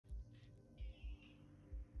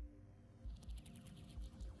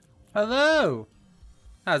Hello!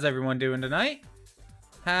 How's everyone doing tonight?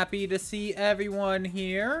 Happy to see everyone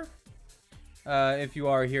here. If you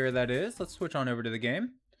are here, that is. Let's switch on over to the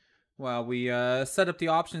game. While we set up the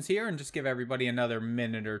options here and just give everybody another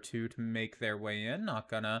minute or two to make their way in. Not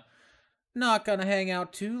gonna hang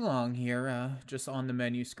out too long here, just on the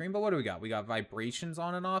menu screen. But what do we got? We got vibrations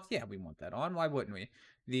on and off. Yeah, we want that on. Why wouldn't we?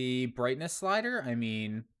 The brightness slider, I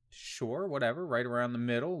mean, sure, whatever. Right around the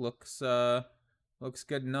middle looks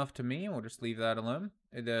good enough to me. We'll just leave that alone.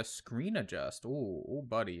 The screen adjust. Ooh,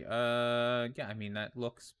 buddy. Yeah, I mean, that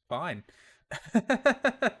looks fine.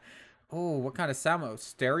 Oh, what kind of sound mode?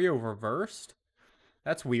 Stereo reversed?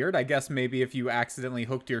 That's weird. I guess maybe if you accidentally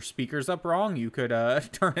hooked your speakers up wrong, you could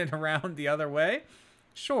turn it around the other way.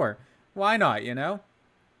 Sure. Why not, you know?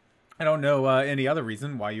 I don't know any other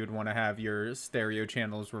reason why you would want to have your stereo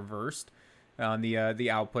channels reversed on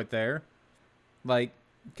the output there. Like,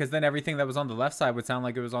 because then everything that was on the left side would sound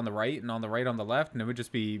like it was on the right, and on the right on the left, and it would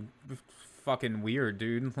just be fucking weird,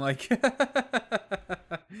 dude. Like,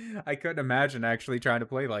 I couldn't imagine actually trying to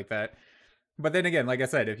play like that. But then again, like I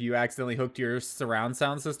said, if you accidentally hooked your surround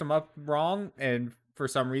sound system up wrong, and for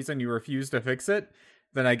some reason you refuse to fix it,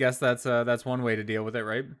 then I guess that's one way to deal with it,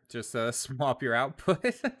 right? Just swap your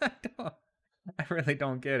output. I really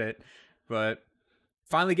don't get it, but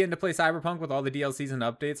finally getting to play Cyberpunk with all the DLCs and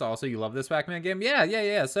updates. Also, you love this Pac-Man game?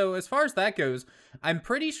 Yeah. So as far as that goes, I'm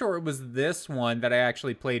pretty sure it was this one that I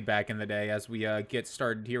actually played back in the day as we get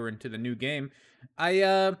started here into the new game.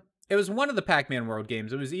 It was one of the Pac-Man World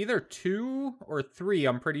games. It was either 2 or 3,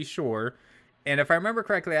 I'm pretty sure. And if I remember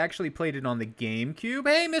correctly, I actually played it on the GameCube.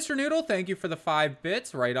 Hey, Mr. Noodle, thank you for the 5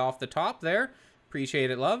 bits right off the top there.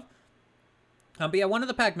 Appreciate it, love. But yeah, one of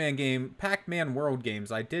the Pac-Man World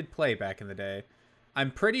games I did play back in the day. I'm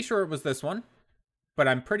pretty sure it was this one, but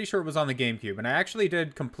I'm pretty sure it was on the GameCube, and I actually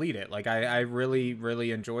did complete it. Like, I really,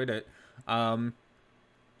 really enjoyed it. I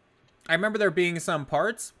remember there being some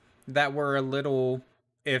parts that were a little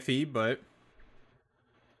iffy, but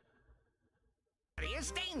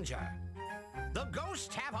Serious danger. The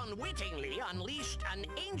ghosts have unwittingly unleashed an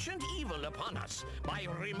ancient evil upon us by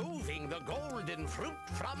removing the golden fruit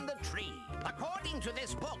from the tree. According to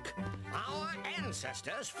this book, our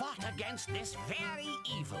ancestors fought against this very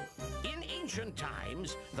evil. In ancient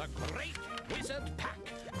times, the great wizard Pac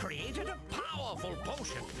created a powerful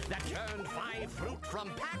potion that turned 5 fruit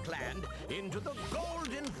from Pac-Land into the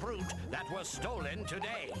golden fruit that was stolen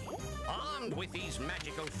today. Armed with these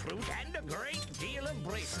magical fruit and a great deal of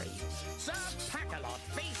bravery, Sir Pac-a-Lot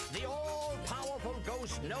faced the all-powerful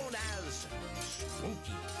ghost known as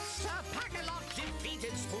Spooky. Sir Pac-a-Lot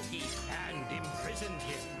defeated Spooky and imprisoned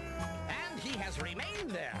him. And he has remained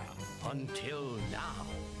there until now.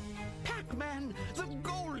 Pac-Man, the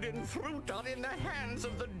golden fruit are in the hands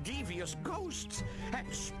of the devious ghosts,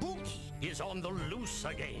 and Spooky is on the loose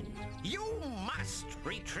again. You must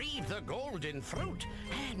retrieve the golden fruit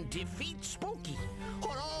and defeat Spooky,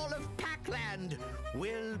 or all of Pac-Land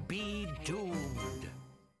will be doomed.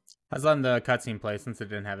 I was letting the cutscene play since it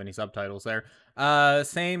didn't have any subtitles there.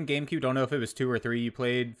 Same GameCube. Don't know if it was 2 or 3 you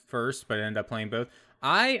played first, but ended up playing both.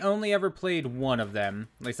 I only ever played one of them.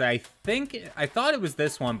 Like I say, I thought it was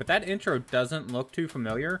this one, but that intro doesn't look too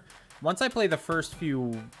familiar. Once I play the first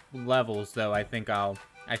few levels, though, I think I'll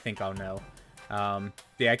know.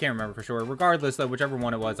 Yeah, I can't remember for sure. Regardless, though, whichever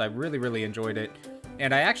one it was, I really, really enjoyed it.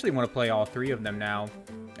 And I actually want to play all 3 of them now.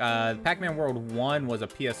 Pac-Man World 1 was a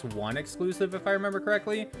PS1 exclusive, if I remember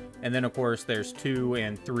correctly. And then, of course, there's 2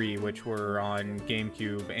 and 3, which were on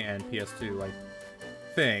GameCube and PS2, I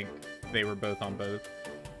think. They were both on both.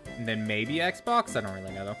 And then maybe Xbox? I don't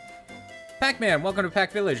really know, though. Pac-Man, welcome to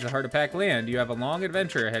Pac Village, the heart of Pac-Land. You have a long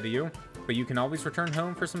adventure ahead of you, but you can always return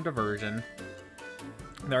home for some diversion.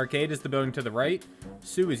 The arcade is the building to the right.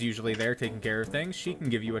 Sue is usually there taking care of things. She can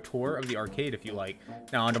give you a tour of the arcade if you like.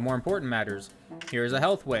 Now on to more important matters. Here's a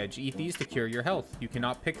health wedge. Eat these to cure your health. You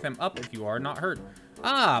cannot pick them up if you are not hurt.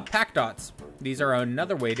 Ah, Pac Dots. These are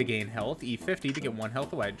another way to gain health. Eat 50 to get 1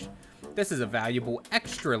 health wedge. This is a valuable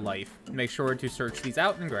extra life. Make sure to search these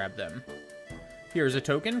out and grab them. Here's a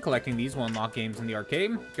token. Collecting these will unlock games in the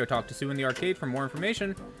arcade. Go talk to Sue in the arcade for more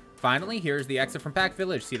information. Finally, here's the exit from Pac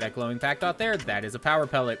Village. See that glowing Pac Dot there? That is a power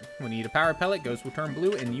pellet. When you eat a power pellet, ghosts will turn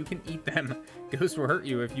blue and you can eat them. Ghosts will hurt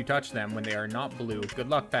you if you touch them when they are not blue. Good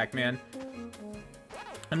luck, Pac-Man.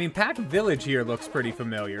 I mean, Pac Village here looks pretty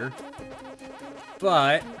familiar.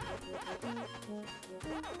 But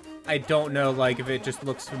I don't know, like, if it just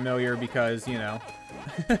looks familiar because, you know,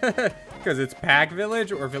 because it's Pac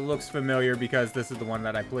Village, or if it looks familiar because this is the one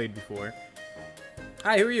that I played before.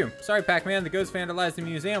 Hi, who are you? Sorry, Pac-Man. The ghost vandalized the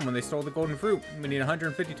museum when they stole the golden fruit. We need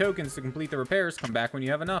 150 tokens to complete the repairs. Come back when you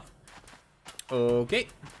have enough. Okay.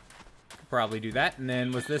 Probably do that. And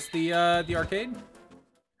then, was this the arcade?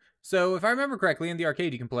 So, if I remember correctly, in the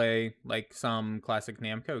arcade you can play, like, some classic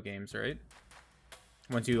Namco games, right?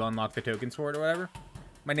 Once you unlock the tokens for it or whatever.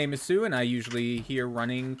 My name is Sue, and I usually here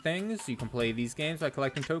running things. You can play these games by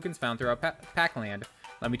collecting tokens found throughout Pac-Land.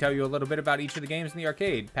 Let me tell you a little bit about each of the games in the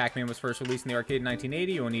arcade. Pac-Man was first released in the arcade in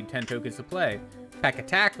 1980. You will need 10 tokens to play.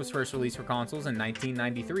 Pac-Attack was first released for consoles in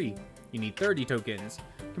 1993. You need 30 tokens.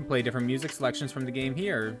 You can play different music selections from the game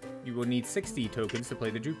here. You will need 60 tokens to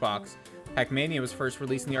play the jukebox. Pac-Mania was first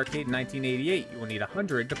released in the arcade in 1988. You will need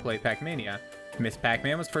 100 to play Pac-Mania. Miss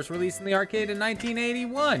Pac-Man was first released in the arcade in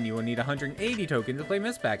 1981. You will need 180 tokens to play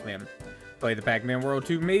Miss Pac-Man. Play the Pac-Man World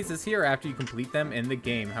 2 mazes here after you complete them in the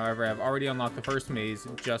game. However, I've already unlocked the first maze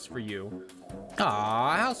just for you.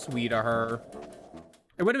 Aw, how sweet of her.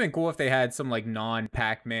 It would have been cool if they had some, like,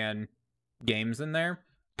 non-Pac-Man games in there.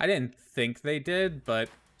 I didn't think they did, but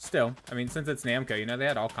still. I mean, since it's Namco, you know, they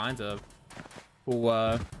had all kinds of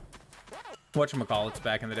cool, whatchamacallits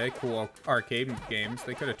back in the day. Cool arcade games.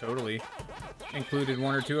 They could have totally included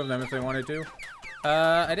one or two of them if they wanted to.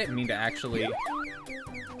 I didn't mean to actually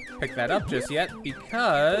pick that up just yet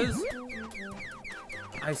because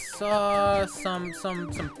I saw some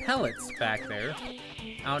pellets back there.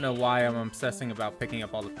 I don't know why I'm obsessing about picking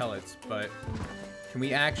up all the pellets, but can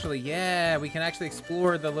we actually, yeah, we can actually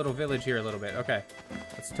explore the little village here a little bit. Okay,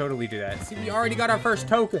 let's totally do that. See, we already got our first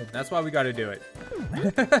token. That's why we got to do it.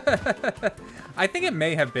 I think it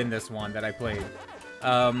may have been this one that I played.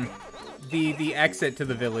 The exit to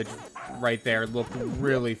the village right there looked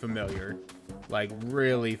really familiar. Like,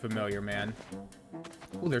 really familiar, man.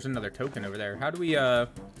 Oh, there's another token over there. How do we, is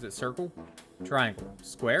it circle? Triangle.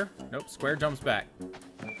 Square? Nope, square jumps back.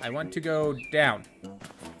 I want to go down.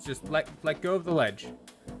 Just let go of the ledge.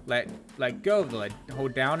 Let go of the ledge.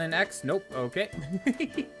 Hold down and X. Nope, okay.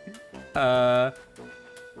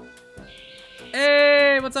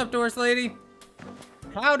 Hey, what's up, Doris lady?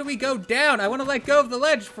 How do we go down? I want to let go of the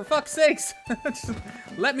ledge, for fuck's sakes. Just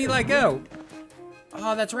let me let go.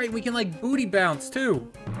 Oh, that's right. We can, like, booty bounce, too.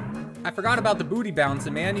 I forgot about the booty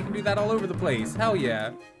bouncing, man. You can do that all over the place. Hell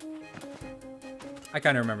yeah. I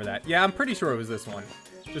kind of remember that. Yeah, I'm pretty sure it was this one.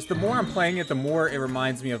 Just the more I'm playing it, the more it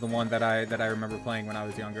reminds me of the one that I remember playing when I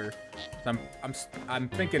was younger. I'm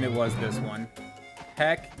thinking it was this one.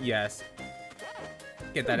 Heck yes.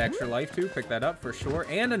 Get that extra life, too. Pick that up for sure.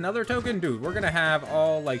 And another token. Dude, we're going to have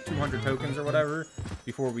all, like, 200 tokens or whatever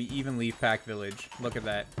before we even leave Pac Village. Look at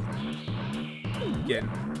that. Getting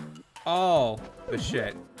all the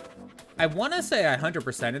shit. I want to say I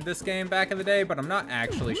 100%ed this game back in the day, but I'm not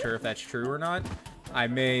actually sure if that's true or not. I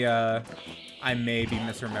may be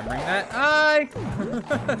misremembering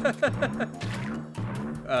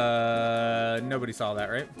that. Nobody saw that,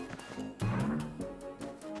 right?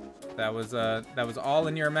 That was all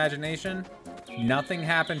in your imagination. Nothing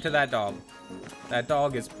happened to that dog. That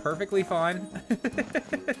dog is perfectly fine.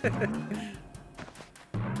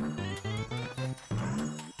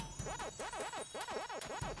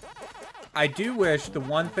 I do wish the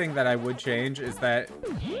one thing that I would change is that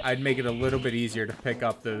I'd make it a little bit easier to pick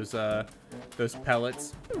up those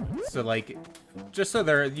pellets. So, like, just so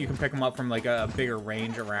you can pick them up from, like, a bigger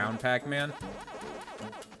range around Pac-Man.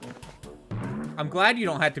 I'm glad you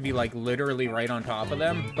don't have to be, like, literally right on top of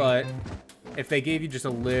them, but if they gave you just a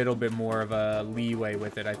little bit more of a leeway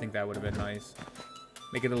with it, I think that would have been nice.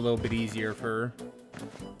 Make it a little bit easier for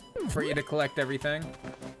you to collect everything.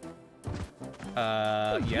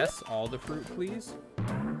 Yes, all the fruit, please.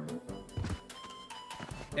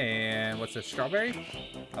 And what's this, strawberry?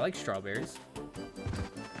 I like strawberries.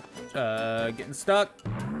 Getting stuck.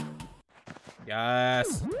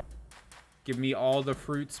 Yes. Give me all the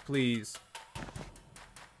fruits, please.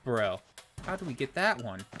 Bro, how do we get that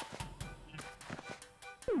one?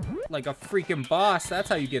 Like a freaking boss, that's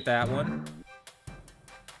how you get that one.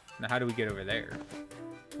 Now, how do we get over there?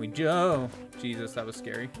 We jump. Jesus, that was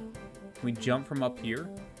scary. Can we jump from up here?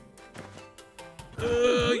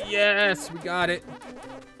 Yes, we got it.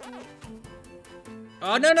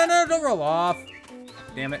 Oh, no, no, no, don't roll off.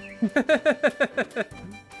 Damn it.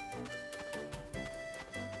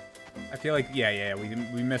 I feel like, yeah,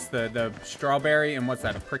 we missed the strawberry, and what's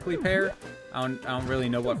that, a prickly pear? I don't really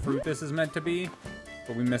know what fruit this is meant to be,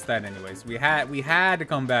 but we missed that anyways. We had to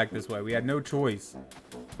come back this way. We had no choice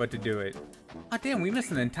but to do it. Oh, damn, we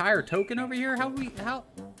missed an entire token over here? How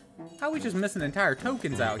are we just missing entire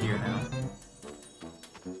tokens out here now?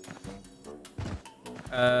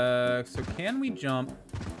 So can we jump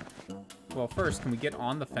Well, first, can we get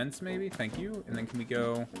on the fence, maybe? Thank you. And then can we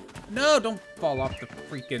go... No, don't fall off the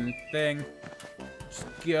freaking thing. Just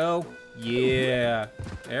go. Yeah.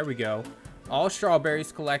 There we go. All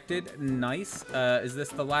strawberries collected. Nice. Is this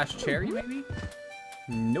the last cherry, maybe?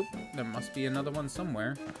 Nope. There must be another one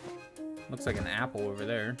somewhere. Looks like an apple over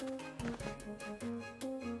there.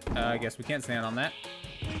 I guess we can't stand on that.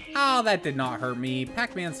 Oh, that did not hurt me.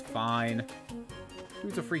 Pac-Man's fine.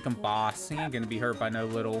 Who's a freaking boss? He ain't gonna be hurt by no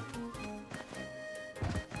little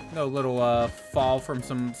fall from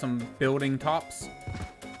some building tops.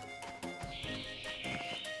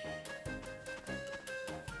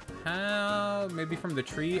 How? Maybe from the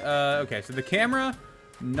tree? Okay, so the camera,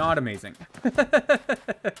 not amazing.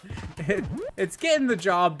 It's getting the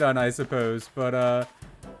job done, I suppose, but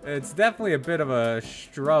it's definitely a bit of a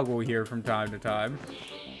struggle here from time to time.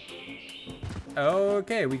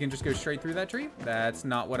 Okay, we can just go straight through that tree. That's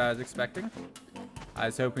not what I was expecting. I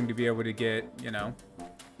was hoping to be able to get, you know,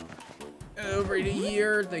 over to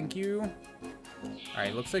here. Thank you. All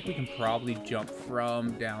right, looks like we can probably jump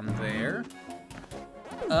from down there.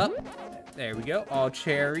 Up. There we go. All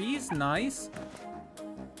cherries. Nice.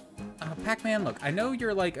 Pac-Man, look, I know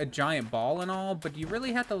you're like a giant ball and all, but do you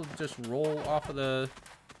really have to just roll off of the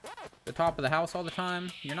top of the house all the time?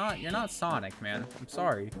 You're not Sonic, man. I'm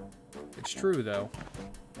sorry. It's true, though.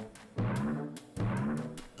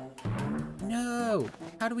 No!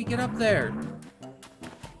 How do we get up there?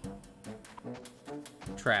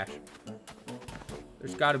 Trash.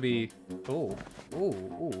 There's gotta be... Oh. Ooh.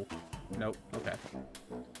 Ooh. Nope. Okay.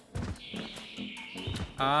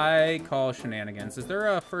 I call shenanigans. Is there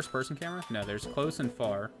a first-person camera? No, there's close and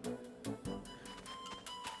far. So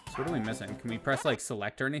what are we missing? Can we press, like,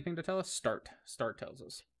 select or anything to tell us? Start. Start tells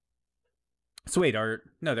us. So wait,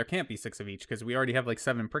 no, there can't be 6 of each, because we already have, like,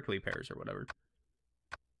 7 prickly pears or whatever.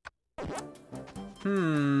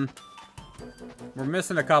 We're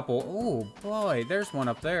missing a couple. Oh, boy, there's one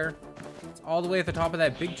up there. It's all the way at the top of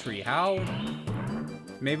that big tree. How?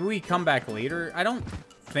 Maybe we come back later. I don't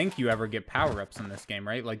think you ever get power-ups in this game,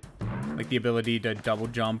 right? Like the ability to double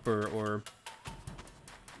jump or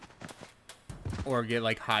get,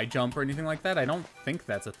 like, high jump or anything like that. I don't think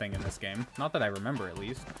that's a thing in this game. Not that I remember, at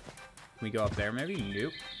least. Can we go up there, maybe?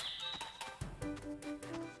 Nope.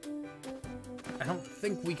 I don't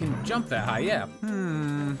think we can jump that high. Yeah.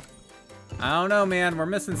 I don't know, man. We're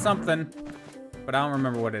missing something. But I don't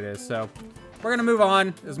remember what it is, so... We're gonna move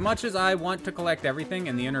on. As much as I want to collect everything,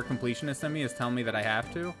 and the inner completionist in me is telling me that I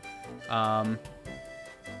have to.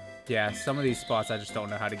 Yeah, some of these spots I just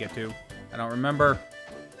don't know how to get to. I don't remember.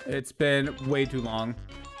 It's been way too long.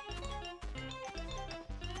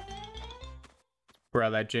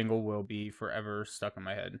 Bro, that jingle will be forever stuck in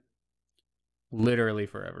my head. Literally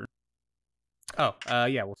forever. Oh,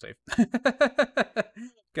 yeah, we'll save.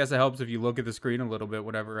 Guess it helps if you look at the screen a little bit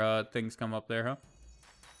whenever things come up there, huh?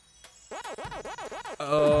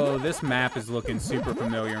 Oh, this map is looking super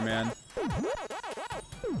familiar, man.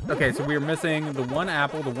 Okay, so we were missing the 1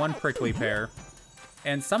 apple, the 1 prickly pear.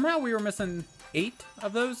 And somehow we were missing 8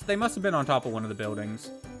 of those. They must have been on top of one of the buildings.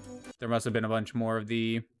 There must have been a bunch more of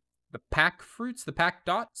the pack fruits, the pack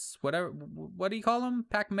dots, whatever. What do you call them?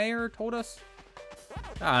 Pac Mayor told us?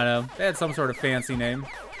 I don't know. They had some sort of fancy name.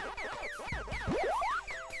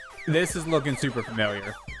 This is looking super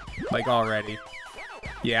familiar. Like, already.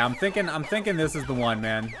 Yeah, I'm thinking this is the one,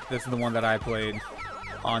 man. This is the one that I played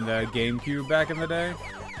on the GameCube back in the day.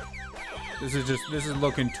 This is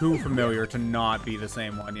looking too familiar to not be the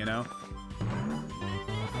same one, you know?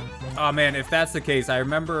 Oh man, if that's the case,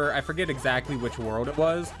 I forget exactly which world it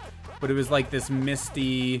was, but it was like this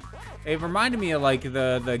misty... It reminded me of like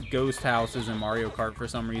the ghost houses in Mario Kart for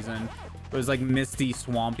some reason. It was like misty,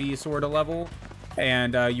 swampy sort of level,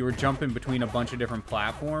 and you were jumping between a bunch of different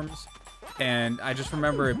platforms. And I just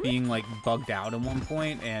remember it being, like, bugged out at one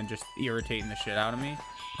point and just irritating the shit out of me.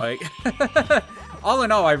 Like, all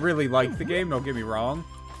in all, I really liked the game, don't get me wrong.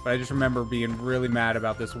 But I just remember being really mad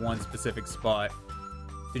about this one specific spot.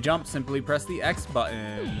 To jump, simply press the X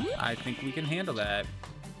button. I think we can handle that.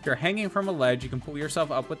 If you're hanging from a ledge, you can pull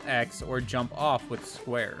yourself up with X or jump off with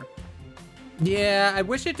square. Yeah, I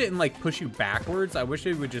wish it didn't, like, push you backwards. I wish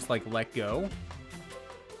it would just, like, let go.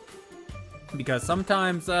 Because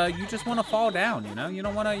sometimes you just want to fall down, you know? You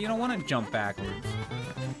don't want to jump backwards.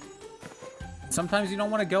 Sometimes you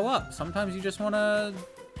don't want to go up. Sometimes you just want to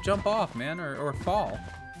jump off, man, or fall.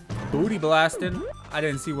 Booty blasting. I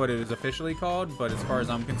didn't see what it was officially called, but as far as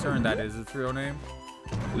I'm concerned, that is its real name.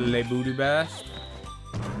 Le Booty Blast.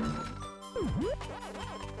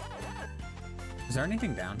 Is there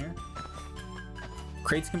anything down here?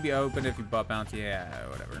 Crates can be opened if you butt bounce. Yeah,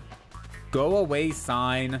 whatever. Go away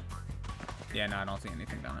sign. Yeah, no, I don't see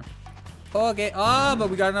anything down there. Okay, oh, but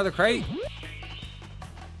we got another crate.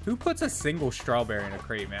 Who puts a single strawberry in a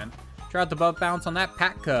crate, man? Try out the bug bounce on that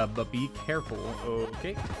pack cub, but be careful.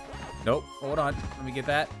 Okay. Nope, hold on. Let me get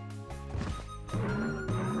that.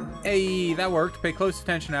 Hey, that worked. Pay close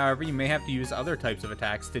attention, however. You may have to use other types of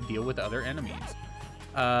attacks to deal with other enemies.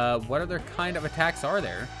 What other kind of attacks are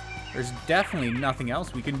there? There's definitely nothing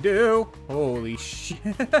else we can do. Holy shit.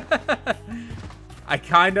 I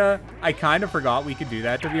kinda forgot we could do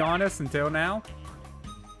that, to be honest, until now.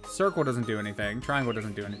 Circle doesn't do anything. Triangle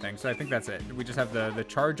doesn't do anything. So I think that's it. We just have the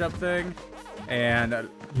charge up thing and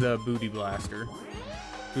the booty blaster.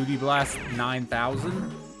 Booty blast 9,000.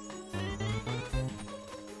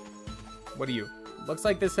 What are you? Looks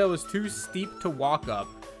like this hill is too steep to walk up.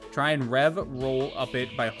 Try and roll up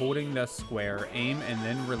it by holding the square, aim, and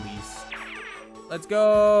then release. Let's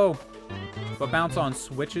go! But bounce on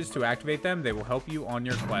switches to activate them. They will help you on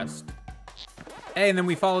your quest. Hey, and then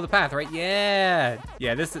we follow the path, right? Yeah!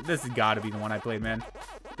 Yeah, this has got to be the one I played, man.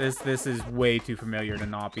 This is way too familiar to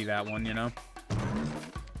not be that one, you know?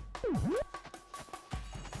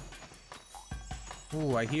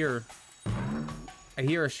 Ooh, I hear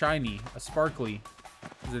a shiny, a sparkly.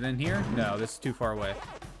 Is it in here? No, this is too far away.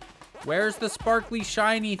 Where's the sparkly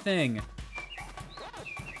shiny thing?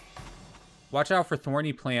 Watch out for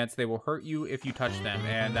thorny plants. They will hurt you if you touch them.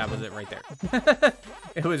 And that was it right there.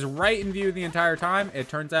 It was right in view the entire time. It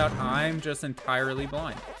turns out I'm just entirely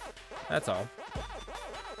blind. That's all.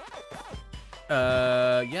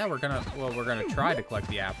 Yeah, we're gonna try to collect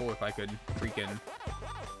the apple if I could freaking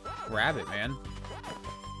grab it, man.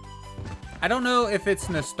 I don't know if it's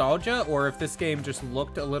nostalgia or if this game just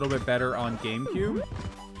looked a little bit better on GameCube,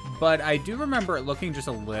 but I do remember it looking just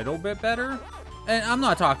a little bit better. And I'm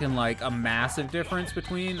not talking like a massive difference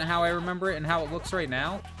between how I remember it and how it looks right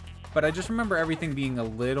now, but I just remember everything being a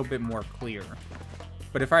little bit more clear.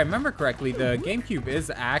 But if I remember correctly, the GameCube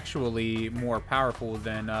is actually more powerful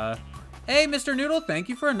than, Hey, Mr. Noodle, thank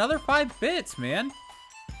you for another 5 bits, man.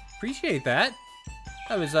 Appreciate that.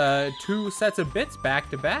 That was, 2 sets of bits back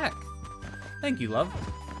to back. Thank you, love.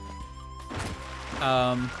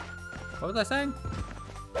 What was I saying?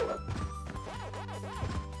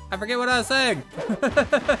 I forget what I was saying.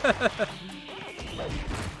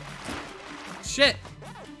 Shit.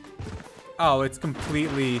 Oh, it's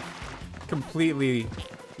completely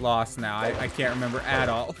lost now. I can't remember at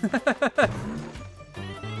all.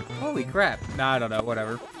 Holy crap. Nah, I don't know.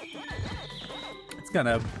 Whatever. It's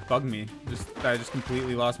gonna bug me. I just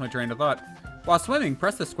completely lost my train of thought. While swimming,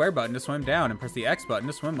 press the square button to swim down and press the X button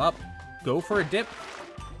to swim up. Go for a dip.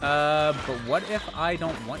 But what if I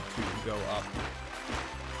don't want to go up?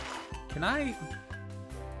 Can I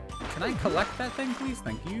collect that thing, please?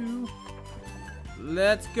 Thank you.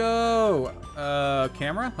 Let's go.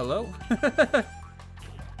 Camera, hello?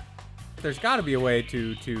 There's gotta be a way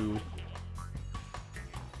to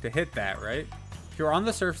hit that, right? If you're on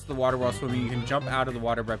the surface of the water while swimming, you can jump out of the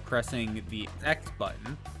water by pressing the X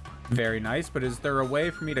button. Very nice, but is there a way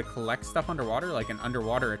for me to collect stuff underwater, like an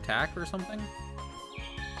underwater attack or something?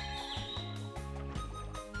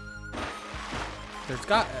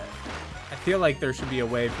 I feel like there should be a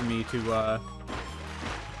way for me to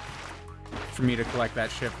collect that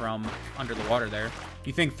shit from under the water there.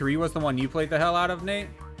 You think 3 was the one you played the hell out of, Nate?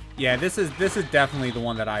 Yeah, this is definitely the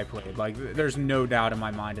one that I played. Like, there's no doubt in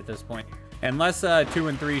my mind at this point. Unless 2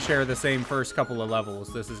 and 3 share the same first couple of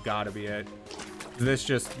levels, this has got to be it. This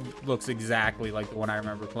just looks exactly like the one I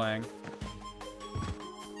remember playing.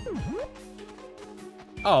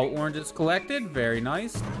 Oh, oranges collected. Very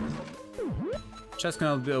nice. Chest can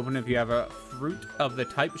only be opened if you have a fruit of the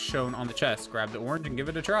type shown on the chest. Grab the orange and give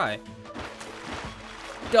it a try.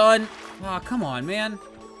 Done. Aw, oh, come on, man.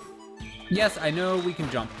 Yes, I know we can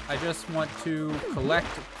jump. I just want to collect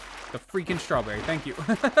the freaking strawberry. Thank you.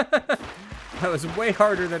 That was way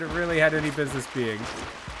harder than it really had any business being.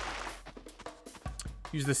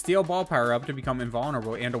 Use the steel ball power up to become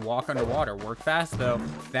invulnerable and to walk underwater. Work fast, though.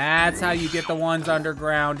 That's how you get the ones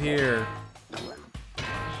underground here.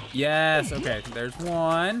 Yes, okay, there's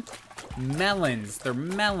one. Melons. They're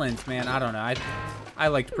melons, man. I don't know. I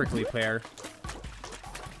liked prickly pear.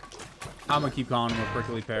 I'm gonna keep calling him a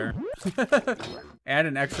prickly pear. Add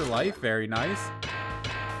an extra life. Very nice.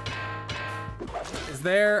 Is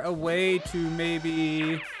there a way to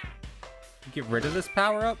maybe get rid of this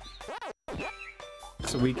power up?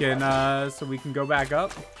 So we can go back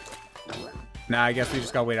up? Nah, I guess we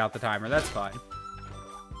just gotta wait out the timer. That's fine.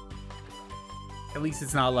 At least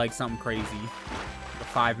it's not like something crazy. Like a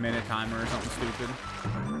 5-minute timer or something stupid.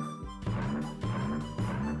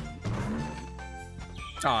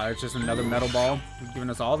 Oh, it's just another metal ball. He's giving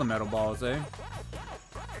us all the metal balls, eh?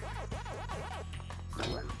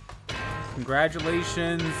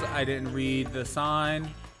 Congratulations. I didn't read the sign.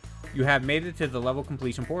 You have made it to the level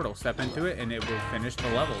completion portal. Step into it and it will finish the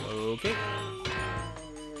level. Okay.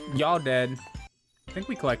 Y'all dead. I think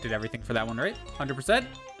we collected everything for that one, right? 100%?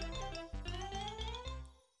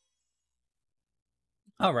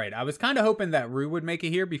 All right. I was kind of hoping that Rue would make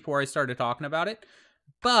it here before I started talking about it.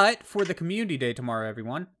 But for the community day tomorrow,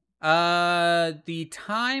 everyone, the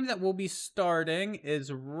time that we'll be starting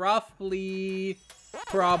is roughly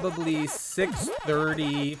probably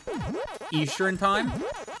 6:30 Eastern time.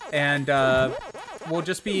 And we'll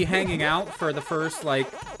just be hanging out for the first, like,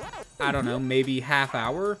 I don't know, maybe half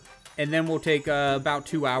hour. And then we'll take about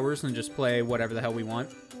 2 hours and just play whatever the hell we want.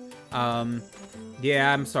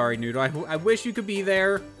 Yeah, I'm sorry, Noodle. I wish you could be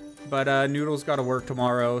there, but Noodle's got to work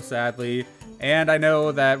tomorrow, sadly. And I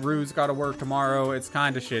know that Rue's got to work tomorrow. It's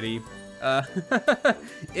kind of shitty.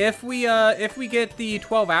 If we get the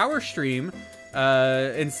 12-hour stream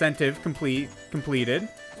incentive completed,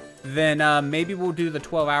 then maybe we'll do the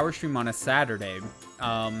 12-hour stream on a Saturday.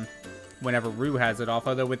 Whenever Rue has it off.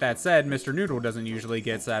 Although with that said, Mr. Noodle doesn't usually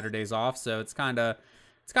get Saturdays off, so it's kind of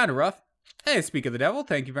rough. Hey, speak of the devil,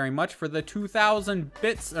 thank you very much for the 2,000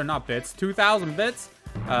 bits, or not bits, 2,000 bits.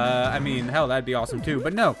 I mean, hell, that'd be awesome too,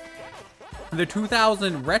 but no. The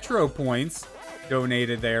 2,000 retro points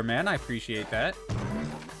donated there, man. I appreciate that.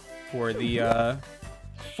 For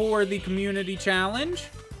the community challenge.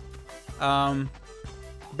 But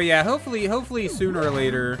yeah, hopefully sooner or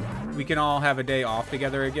later we can all have a day off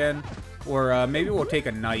together again. Or maybe we'll take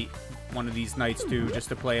a night, one of these nights too, just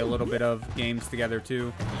to play a little bit of games together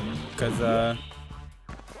too. Because,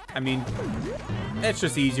 I mean, it's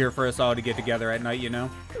just easier for us all to get together at night, you know?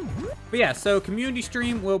 But yeah, so community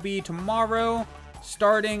stream will be tomorrow,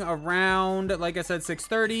 starting around, like I said,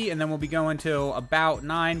 6:30, and then we'll be going till about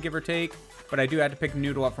 9, give or take. But I do have to pick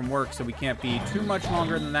Noodle up from work, so we can't be too much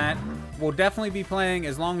longer than that. We'll definitely be playing,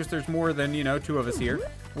 as long as there's more than, you know, 2 of us here.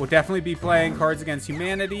 We'll definitely be playing Cards Against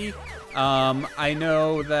Humanity. I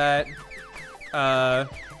know that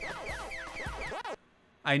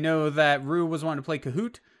Rue was wanting to play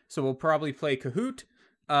Kahoot, so we'll probably play Kahoot.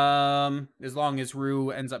 As long as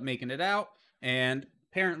Rue ends up making it out. And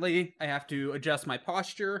apparently I have to adjust my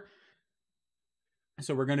posture.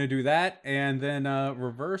 So we're going to do that. And then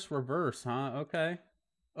reverse, huh? Okay.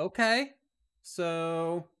 Okay.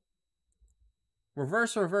 So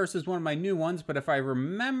reverse is one of my new ones. But if I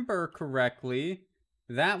remember correctly,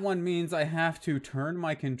 that one means I have to turn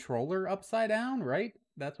my controller upside down, right?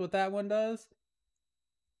 That's what that one does.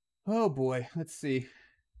 Oh boy. Let's see.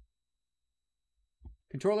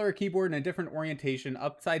 Controller or keyboard in a different orientation,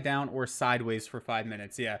 upside down or sideways for 5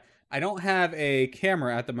 minutes. Yeah, I don't have a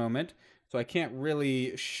camera at the moment, so I can't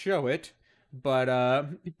really show it. But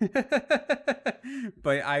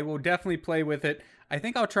but I will definitely play with it. I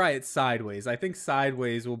think I'll try it sideways. I think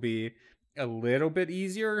sideways will be a little bit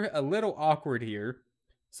easier, a little awkward here.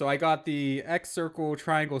 So I got the X, circle,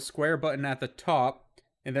 triangle, square button at the top,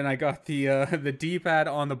 and then I got the D-pad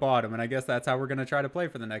on the bottom. And I guess that's how we're gonna try to play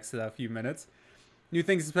for the next few minutes. New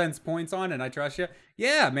things to spend points on, and I trust you.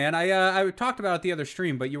 Yeah, man, I talked about it the other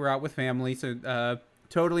stream, but you were out with family, so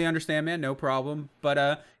totally understand, man, no problem. But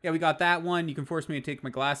yeah, we got that one. You can force me to take my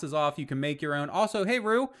glasses off. You can make your own. Also, hey,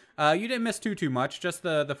 Rue, you didn't miss too much, just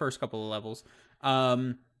the first couple of levels.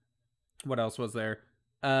 What else was there?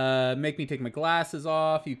 Make me take my glasses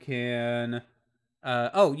off. You can,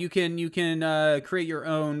 you can create your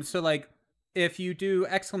own. So, like, if you do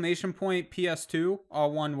exclamation point PS2,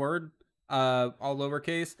 all one word, all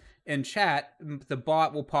lowercase, in chat, the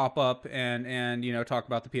bot will pop up and you know, talk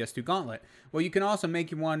about the PS2 Gauntlet. Well, you can also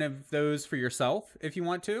make one of those for yourself if you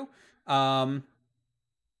want to. You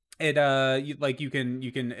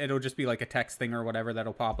can it'll just be like a text thing or whatever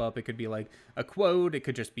that'll pop up. It could be like a quote, it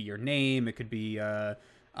could just be your name, it could be I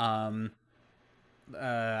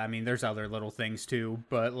mean, there's other little things too,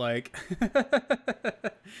 but like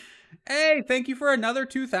hey, thank you for another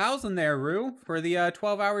 2,000 there, Rue, for the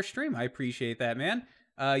 12-hour stream. I appreciate that, man.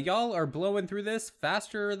 Y'all are blowing through this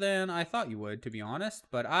faster than I thought you would, to be honest,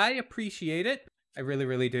 but I appreciate it. I really,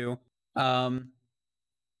 really do.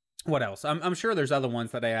 What else? I'm sure there's other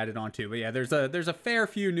ones that I added on too, but yeah, there's a fair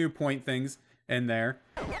few new point things in there.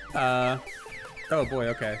 Oh boy,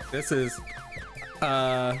 okay. This is,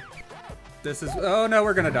 oh no,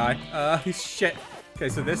 we're gonna die. Shit. Okay,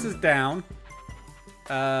 so this is down.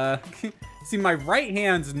 See, my right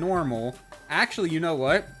hand's normal. Actually, you know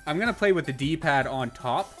what? I'm gonna play with the D-pad on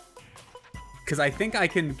top, because I think I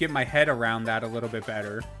can get my head around that a little bit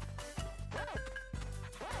better.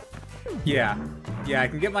 Yeah, Yeah, I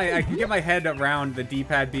can get my head around the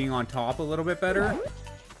D-pad being on top a little bit better,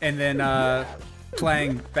 and then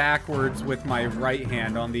playing backwards with my right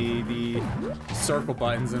hand on the circle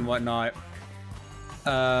buttons and whatnot.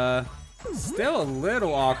 Still a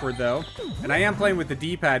little awkward though, and I am playing with the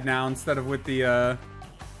D-pad now instead of with the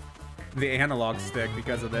analog stick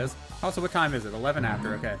because of this. Also, what time is it? 11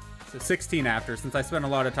 after. Okay, so 16 after. Since I spent a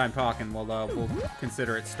lot of time talking, we'll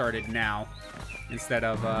consider it started now instead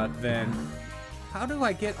of then. How do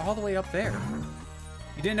I get all the way up there?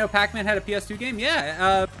 You didn't know Pac-Man had a PS2 game?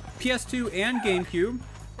 Yeah, PS2 and GameCube.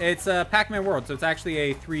 It's Pac-Man World, so it's actually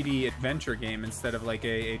a 3D adventure game instead of like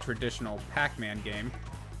a traditional Pac-Man game.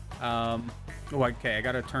 Oh, okay, I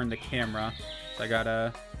gotta turn the camera. So I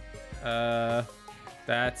gotta,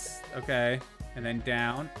 that's, okay. And then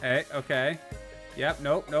down, hey, okay. Yep,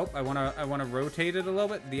 nope, I wanna rotate it a little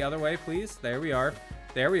bit. The other way, please. There we are.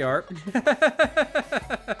 There we are.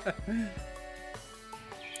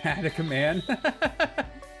 Add a command.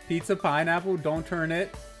 Pizza pineapple, don't turn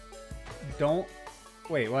it. Don't,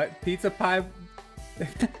 wait, what? Pizza pie.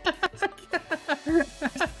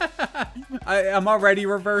 I'm already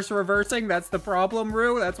reversing. That's the problem,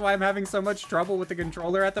 Rue. That's why I'm having so much trouble with the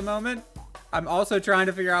controller at the moment. I'm also trying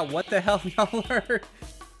to figure out what the hell y'all are.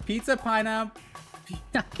 Pizza pineapple.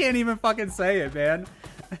 I can't even fucking say it, man.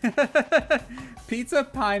 Pizza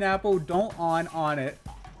pineapple, don't on it.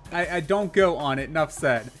 I don't go on it. Enough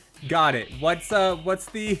said. Got it. What's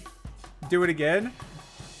the... Do it again?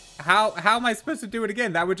 How am I supposed to do it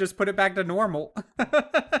again? That would just put it back to normal.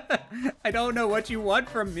 I don't know what you want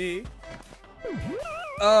from me.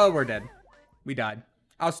 Oh, we're dead. We died.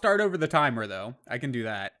 I'll start over the timer, though. I can do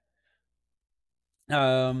that.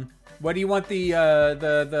 What do you want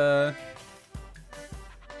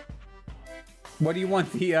what do you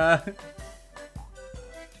want the,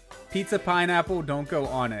 pizza pineapple, don't go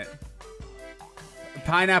on it.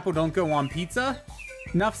 Pineapple, don't go on pizza?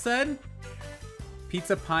 Enough said?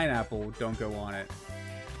 Pizza pineapple, don't go on it.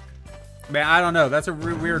 Man, I don't know. That's a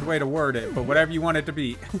weird way to word it, but whatever you want it to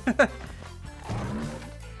be.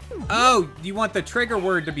 Oh, you want the trigger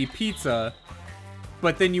word to be pizza,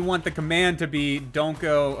 but then you want the command to be don't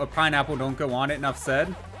go, a pineapple, don't go on it. Enough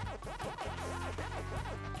said?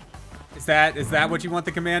 Is that what you want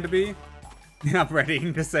the command to be? I'm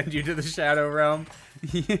ready to send you to the Shadow Realm.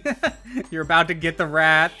 You're about to get the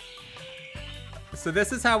wrath. So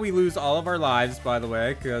this is how we lose all of our lives, by the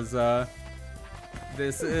way, because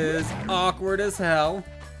this is awkward as hell.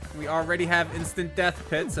 We already have instant death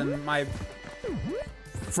pits, and my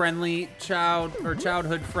friendly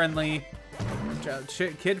childhood friendly,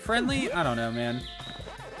 kid friendly? I don't know, man.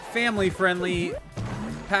 Family friendly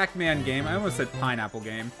Pac-Man game. I almost said pineapple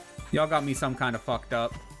game. Y'all got me some kind of fucked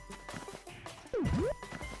up.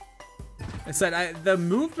 I said the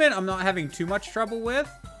movement I'm not having too much trouble with,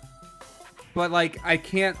 but like I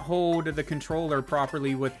can't hold the controller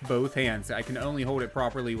properly with both hands. I can only hold it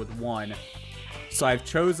properly with one. So I've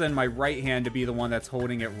chosen my right hand to be the one that's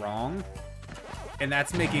holding it wrong. And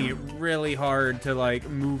that's making it really hard to like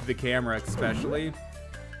move the camera, especially.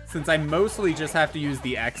 Since I mostly just have to use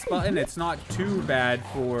the X button, it's not too bad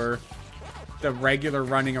for the regular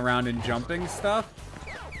running around and jumping stuff.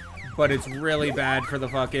 But it's really bad for the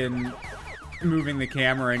fucking moving the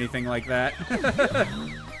camera or anything like that.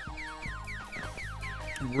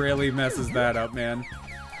 Really messes that up, man.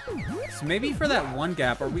 So maybe for that one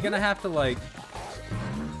gap, are we gonna have to like...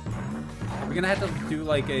 Are we gonna have to do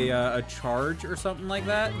like a charge or something like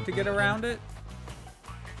that to get around it?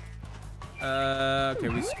 Okay,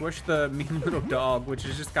 we squished the mean little dog, which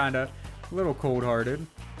is just kind of a little cold-hearted.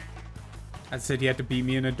 I said you had to beat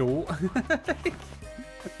me in a duel.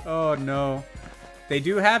 Oh no. They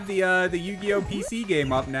do have the Yu-Gi-Oh! PC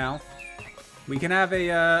game up now. We can have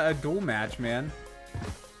a duel match, man.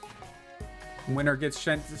 Winner gets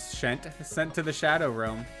sent to the Shadow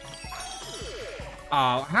Realm.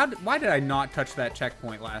 Oh, why did I not touch that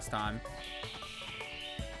checkpoint last time?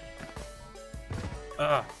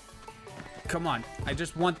 Ugh. Come on. I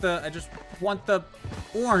just want the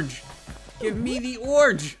orange. Give me the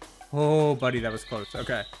orange. Oh, buddy, that was close.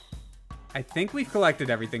 Okay. I think we've collected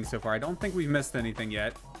everything so far. I don't think we've missed anything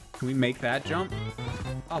yet. Can we make that jump?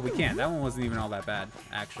 Oh, we can. That one wasn't even all that bad,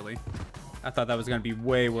 actually. I thought that was going to be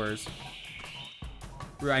way worse.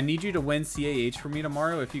 I need you to win CAH for me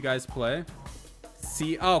tomorrow if you guys play.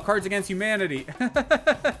 Oh, Cards Against Humanity.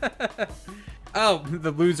 Oh,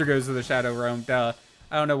 the loser goes to the Shadow Realm. Duh.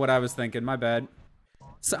 I don't know what I was thinking. My bad.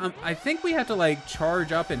 So I think we have to like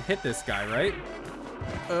charge up and hit this guy, right?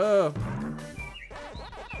 Oh.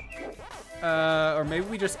 Or maybe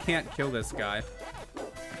we just can't kill this guy.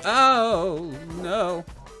 Oh, no.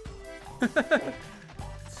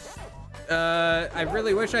 I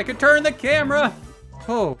really wish I could turn the camera.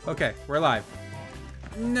 Oh, okay, we're live.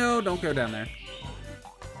 No, don't go down there.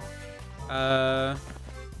 All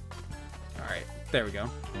right, there we go.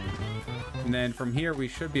 And then from here, we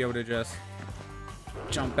should be able to just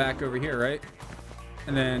jump back over here, right?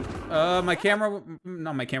 And then, my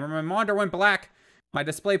monitor went black. My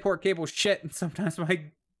DisplayPort cable shit. Sometimes my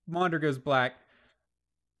monitor goes black.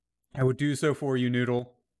 I would do so for you,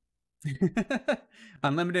 Noodle.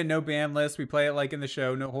 Unlimited, no ban list. We play it like in the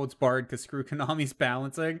show, no holds barred, because screw Konami's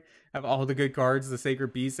balancing. Have all the good cards, the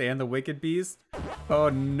Sacred Beast and the Wicked Beast. Oh,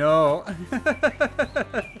 no.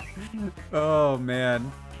 Oh,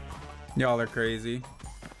 man. Y'all are crazy.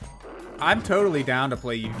 I'm totally down to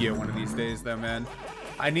play Yu-Gi-Oh! One of these days, though, man.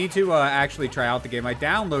 I need to actually try out the game. I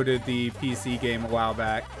downloaded the PC game a while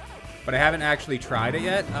back, but I haven't actually tried it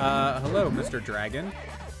yet. Hello, Mr. Dragon.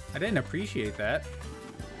 I didn't appreciate that.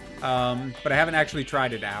 But I haven't actually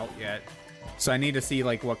tried it out yet. So I need to see,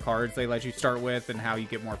 like, what cards they let you start with and how you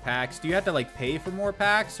get more packs. Do you have to, like, pay for more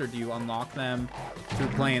packs, or do you unlock them through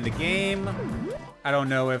playing the game? I don't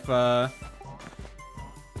know if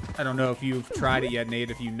you've tried it yet,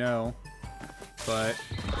 Nate, if you know. But...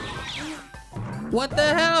 what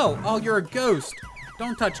the hell? Oh, you're a ghost.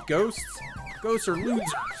 Don't touch ghosts. Ghosts are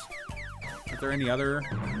losers. Is there any other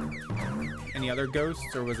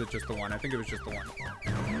ghosts, or was it just the one? I think it was just the one.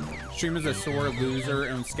 Stream is a sore loser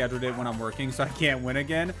and scheduled it when I'm working, so I can't win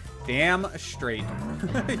again. Damn straight.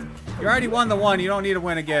 You already won the one. You don't need to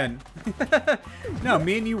win again. No,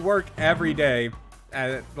 me and you work every day.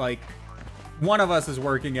 Like, one of us is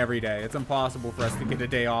working every day. It's impossible for us to get a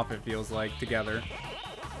day off, it feels like, together.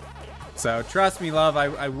 So, trust me, love,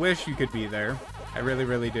 I wish you could be there. I really,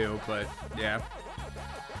 really do, but, yeah.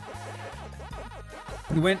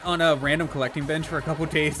 We went on a random collecting bench for a couple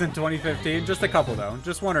days in 2015. Just a couple, though.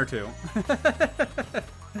 Just one or two.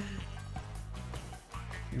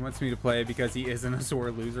 He wants me to play because he isn't a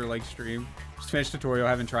sore loser like stream. Just finished tutorial,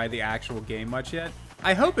 haven't tried the actual game much yet.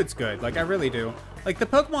 I hope it's good. Like, I really do. Like, the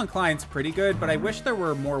Pokemon client's pretty good, but I wish there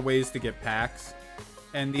were more ways to get packs.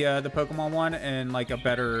 And the Pokemon one, and, like, a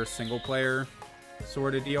better single-player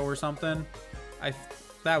sort of deal or something.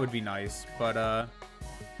 That would be nice, but,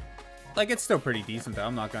 like, it's still pretty decent, though.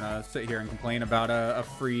 I'm not gonna sit here and complain about a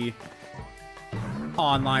free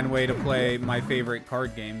online way to play my favorite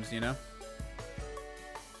card games, you know?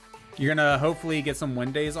 You're gonna hopefully get some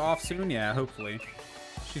win days off soon? Yeah, hopefully.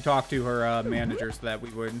 She talked to her manager so that we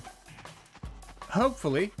would...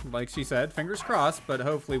 hopefully, like she said, fingers crossed, but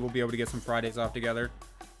hopefully we'll be able to get some Fridays off together.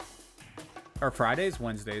 Or Fridays?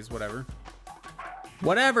 Wednesdays, whatever.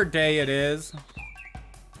 Whatever day it is.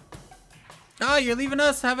 Oh, you're leaving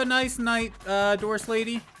us? Have a nice night, Doris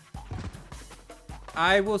lady.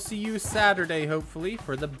 I will see you Saturday, hopefully,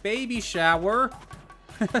 for the baby shower.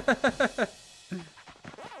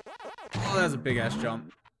 Oh, that's a big-ass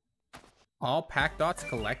jump. All pack dots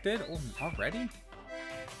collected? Oh, already?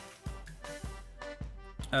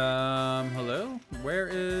 Hello? Where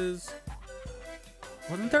is...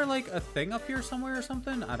 wasn't there, like, a thing up here somewhere or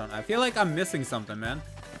something? I don't know. I feel like I'm missing something, man.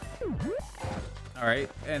 All right,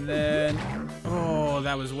 and then... oh,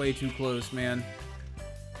 that was way too close, man.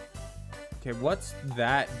 Okay, what's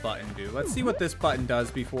that button do? Let's see what this button does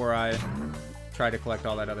before I try to collect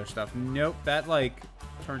all that other stuff. Nope, that, like,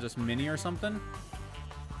 turns us mini or something.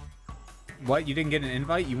 What? You didn't get an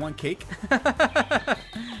invite? You want cake?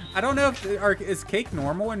 I don't know if... is cake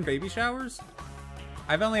normal in baby showers?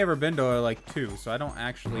 I've only ever been to, like, 2, so I don't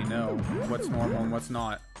actually know what's normal and what's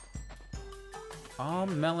not. All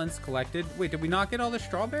melons collected. Wait, did we not get all the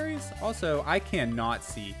strawberries? Also, I cannot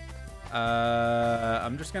see.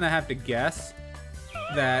 I'm just gonna have to guess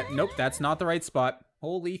that... nope, that's not the right spot.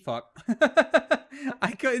 Holy fuck.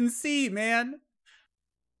 I couldn't see, man.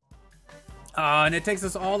 And it takes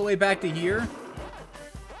us all the way back to here.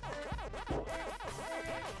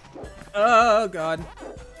 Oh, God.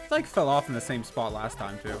 It, like, fell off in the same spot last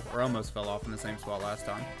time, too. Or almost fell off in the same spot last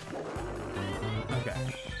time. Okay.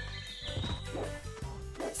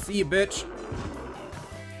 See you, bitch.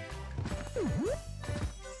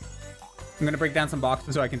 I'm gonna break down some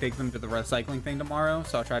boxes so I can take them to the recycling thing tomorrow,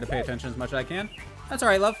 so I'll try to pay attention as much as I can. That's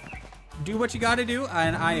alright, love. Do what you gotta do,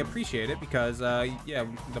 and I appreciate it because, yeah,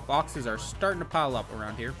 the boxes are starting to pile up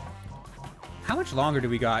around here. How much longer do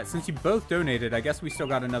we got? Since you both donated, I guess we still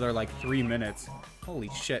got another, like, 3 minutes. Holy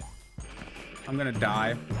shit. I'm gonna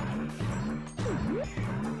die.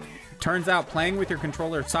 Turns out playing with your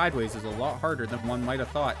controller sideways is a lot harder than one might have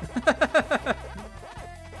thought.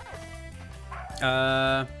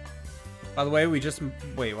 By the way, we just...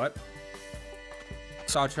 wait, what?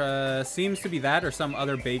 Sacha seems to be that or some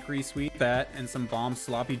other bakery sweet that and some bomb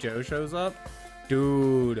Sloppy Joe shows up.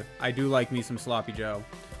 Dude, I do like me some Sloppy Joe.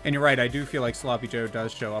 And you're right, I do feel like Sloppy Joe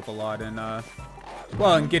does show up a lot in,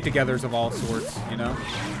 well, in get-togethers of all sorts, you know?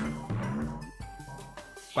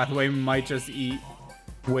 By the way, we might just eat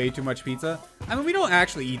way too much pizza. I mean, we don't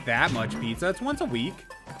actually eat that much pizza. It's once a week.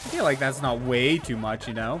 I feel like that's not way too much,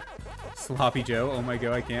 you know? Sloppy Joe, oh my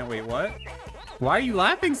god, I can't wait, what? Why are you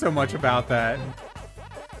laughing so much about that?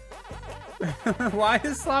 Why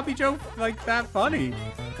is Sloppy Joe, like, that funny?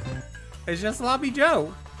 It's just Sloppy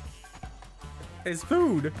Joe. It's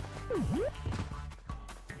food.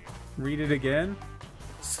 Read it again.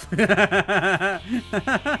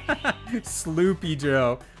 Sloopy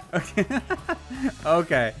Joe. Okay.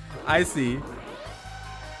 Okay, I see.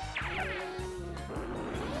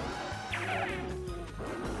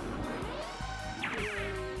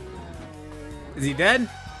 Is he dead?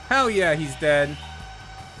 Hell yeah, he's dead.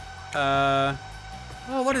 Oh,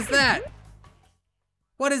 what is that?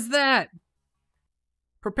 What is that?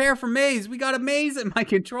 Prepare for maze. We got a maze and my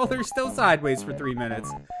controller's still sideways for 3 minutes.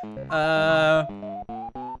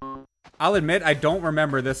 I'll admit, I don't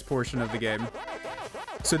remember this portion of the game.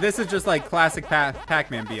 So this is just like classic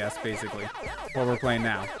Pac-Man BS, basically, what we're playing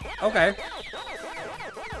now. Okay.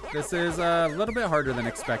 This is a little bit harder than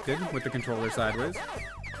expected with the controller sideways.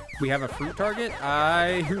 We have a fruit target.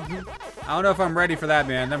 I don't know if I'm ready for that,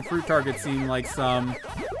 man. Them fruit targets seem like some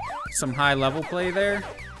high level play there.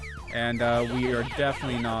 And we are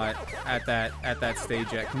definitely not at that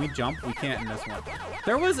stage yet. Can we jump? We can't in this one.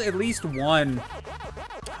 There was at least one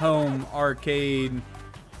home arcade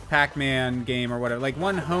Pac-Man game or whatever. Like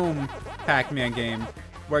one home Pac-Man game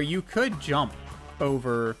where you could jump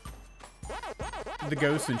over the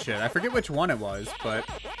ghosts and shit. I forget which one it was, but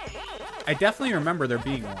I definitely remember there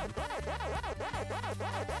being one.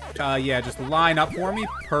 Yeah, just line up for me.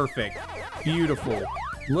 Perfect. Beautiful.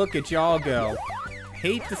 Look at y'all go.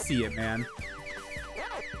 Hate to see it, man.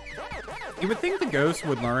 You would think the ghost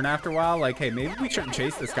would learn after a while, like, hey, maybe we shouldn't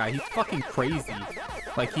chase this guy. He's fucking crazy.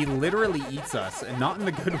 Like, he literally eats us, and not in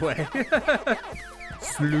the good way.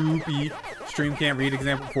 Sloopy. Stream can't read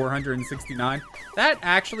example 469. That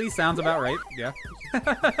actually sounds about right, yeah.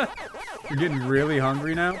 You're getting really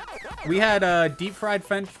hungry now. We had deep fried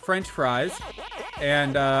French fries,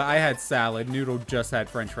 and I had salad. Noodle just had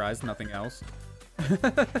French fries, nothing else.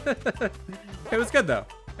 It was good though.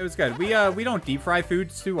 It was good. We don't deep fry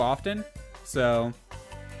foods too often, so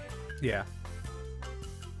yeah.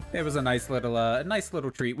 It was a nice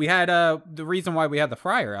little treat. We had the reason why we had the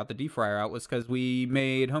fryer out, the deep fryer out, was because we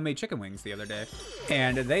made homemade chicken wings the other day,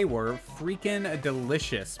 and they were freaking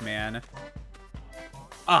delicious, man.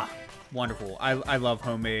 Ah, wonderful. I love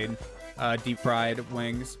homemade deep fried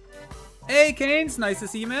wings. Hey, Canes, nice to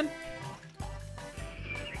see you, man.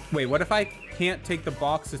 Wait, what if I can't take the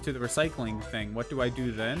boxes to the recycling thing? What do I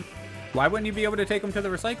do then? Why wouldn't you be able to take them to the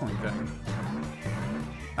recycling thing?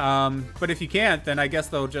 But if you can't, then I guess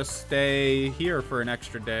they'll just stay here for an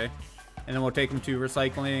extra day. And then we'll take them to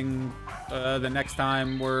recycling the next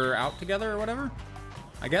time we're out together or whatever.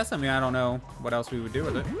 I guess. I mean, I don't know what else we would do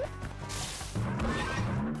with it.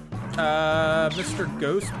 Mr.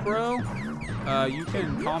 Ghost Bro, you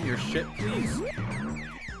can calm your shit, please.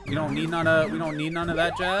 We don't need none of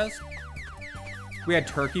that jazz. We had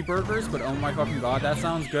turkey burgers, but oh my fucking god, that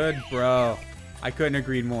sounds good, bro. I couldn't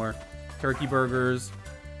agree more. Turkey burgers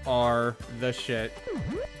are the shit.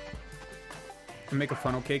 Can make a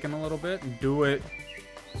funnel cake in a little bit. Do it.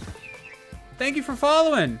 Thank you for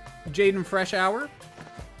following, Jaden Fresh Hour.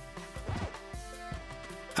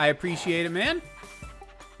 I appreciate it, man.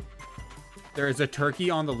 There is a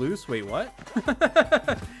turkey on the loose. Wait, what?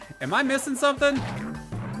 Am I missing something?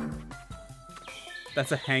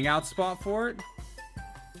 That's a hangout spot for it?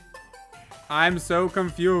 I'm so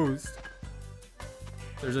confused.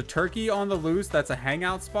 There's a turkey on the loose that's a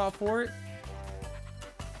hangout spot for it?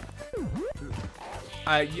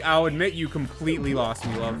 I'll admit you completely lost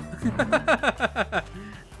me, love.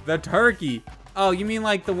 The turkey. Oh, you mean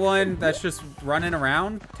like the one that's just running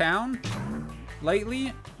around town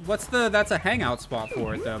lately? What's the that's a hangout spot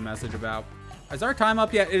for it though message about? Is our time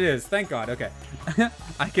up yet? It is. Thank God. Okay.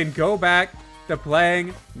 I can go back to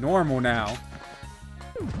playing normal now.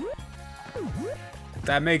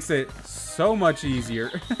 That makes it so much easier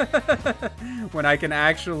when I can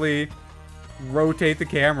actually rotate the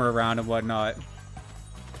camera around and whatnot.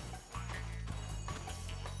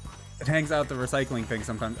 It hangs out the recycling thing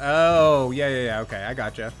sometimes. Oh, yeah, okay, I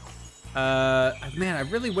gotcha. Man, I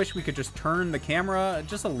really wish we could just turn the camera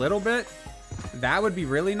just a little bit. That would be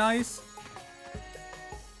really nice.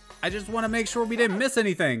 I just want to make sure we didn't miss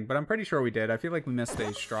anything, but I'm pretty sure we did. I feel like we missed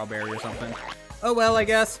a strawberry or something. Oh well, I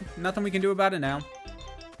guess. Nothing we can do about it now.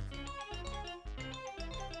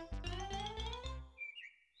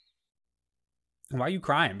 Why are you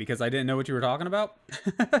crying? Because I didn't know what you were talking about?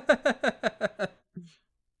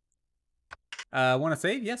 Want to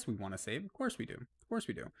save? Yes, we want to save. Of course we do. Of course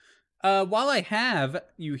we do. While I have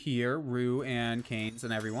you here, Rue and Canes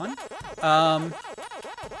and everyone,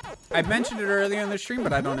 I mentioned it earlier in the stream,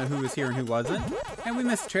 but I don't know who was here and who wasn't. And we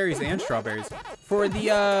missed cherries and strawberries. For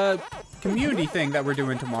the community thing that we're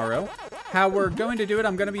doing tomorrow, how we're going to do it,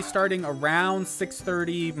 I'm going to be starting around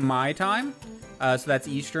 6:30 my time. So that's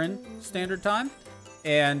Eastern Standard Time.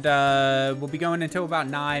 And we'll be going until about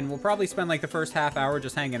 9. We'll probably spend like the first half hour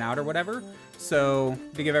just hanging out or whatever. So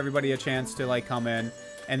to give everybody a chance to like come in.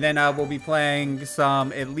 And then we'll be playing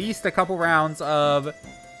at least a couple rounds of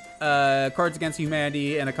Cards Against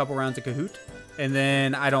Humanity and a couple rounds of Kahoot. And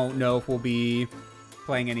then I don't know if we'll be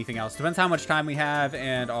playing anything else. Depends how much time we have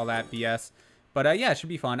and all that BS. But yeah, it should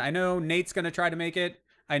be fun. I know Nate's going to try to make it.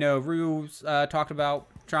 I know Rue's talked about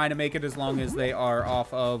trying to make it as long as they are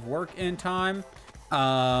off of work in time.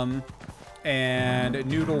 And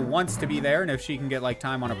Noodle wants to be there, and if she can get like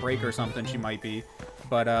time on a break or something, she might be.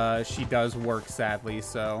 But she does work, sadly,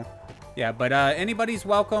 so yeah. But anybody's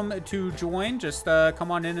welcome to join. Just come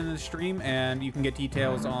on in the stream, and you can get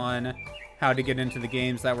details on how to get into the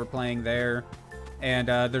games that we're playing there. And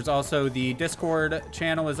there's also the Discord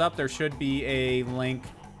channel is up. There should be a link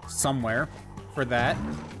somewhere for that.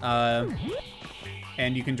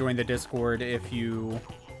 And you can join the Discord if you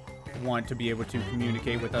want to be able to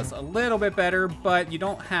communicate with us a little bit better, but you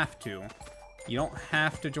don't have to. You don't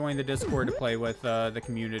have to join the Discord to play with the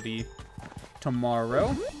community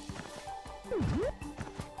tomorrow.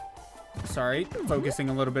 Sorry, focusing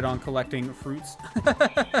a little bit on collecting fruits.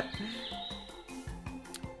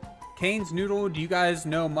 Canes, Noodle, do you guys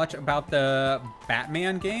know much about the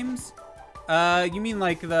Batman games? You mean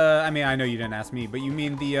like I mean, I know you didn't ask me, but you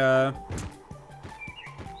mean the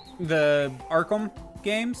Arkham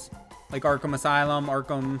games? Like Arkham Asylum,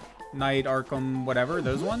 Arkham Knight, Arkham whatever,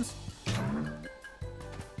 those ones?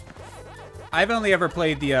 I've only ever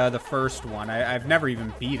played the first one. I've never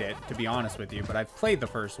even beat it, to be honest with you, but I've played the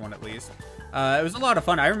first one at least. It was a lot of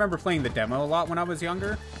fun. I remember playing the demo a lot when I was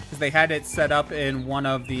younger, because they had it set up in one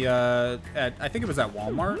of the, I think it was at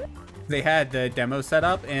Walmart. They had the demo set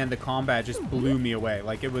up, and the combat just blew me away.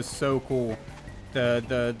 Like, it was so cool.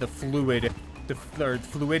 The fluidity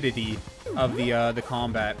of the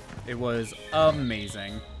combat. It was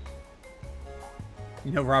amazing.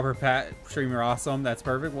 You know, Robert streamer awesome. That's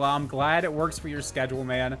perfect. Well, I'm glad it works for your schedule,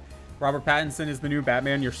 man. Robert Pattinson is the new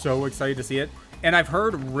Batman. You're so excited to see it. And I've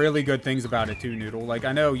heard really good things about it too, Noodle. Like,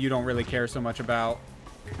 I know you don't really care so much about,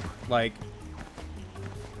 like,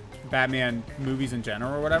 Batman movies in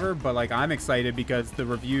general or whatever, but, like, I'm excited because the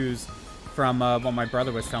reviews from what my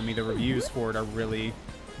brother was telling me, the reviews for it are really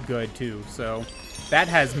good too. So that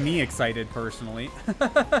has me excited personally.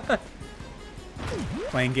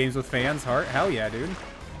 Playing games with fans, hell yeah, dude.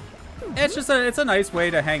 It's just it's a nice way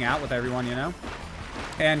to hang out with everyone, you know.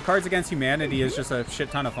 And Cards Against Humanity is just a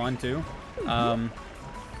shit ton of fun too. I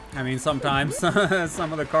mean, sometimes some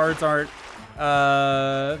of the cards aren't,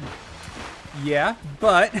 yeah,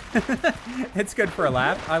 but it's good for a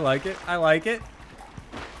laugh. I like it. I like it.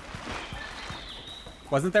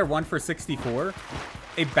 Wasn't there one for 64?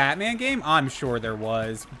 A Batman game? I'm sure there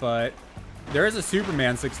was, but there is a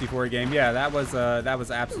Superman 64 game. Yeah, that was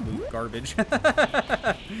absolute garbage.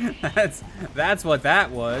 That's what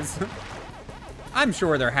that was. I'm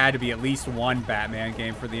sure there had to be at least one Batman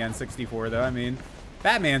game for the N64, though. I mean,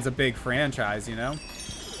 Batman's a big franchise, you know?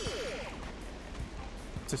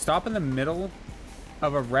 To stop in the middle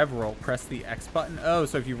of a rev roll, press the X button. Oh,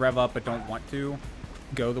 so if you rev up but don't want to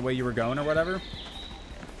go the way you were going or whatever.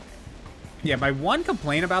 Yeah, my one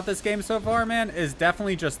complaint about this game so far, man, is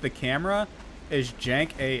definitely just the camera is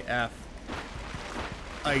jank AF.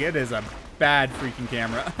 Like, it is a bad freaking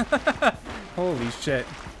camera. Holy shit.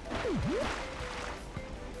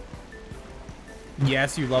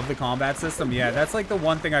 Yes, you love the combat system. Yeah, that's like the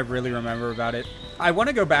one thing I really remember about it. I want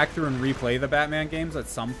to go back through and replay the Batman games at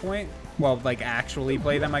some point. Well, like, actually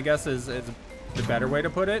play them, I guess, is the better way to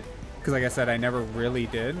put it. Because, like I said, I never really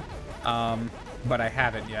did. But I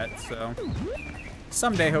haven't yet, so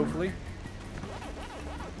someday, hopefully.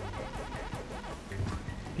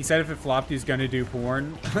 He said if it flopped, he's gonna do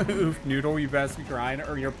porn. Oof, Noodle, you best be crying,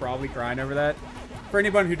 or you're probably crying over that. For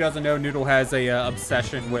anyone who doesn't know, Noodle has a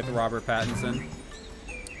obsession with Robert Pattinson.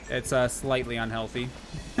 It's slightly unhealthy.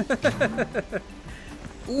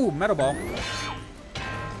 Ooh, Metal Ball.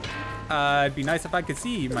 It'd be nice if I could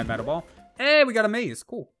see my Meta Ball. Hey, we got a maze.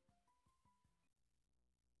 Cool.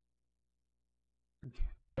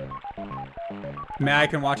 Man, I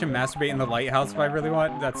can watch him masturbate in the lighthouse if I really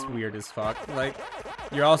want. That's weird as fuck. Like,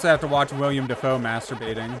 you also have to watch William Dafoe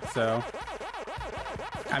masturbating, so...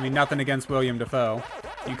 I mean, nothing against William Dafoe.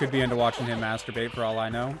 You could be into watching him masturbate for all I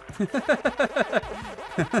know.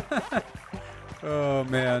 Oh,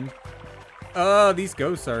 man. Oh, these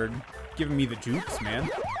ghosts are giving me the jukes, man.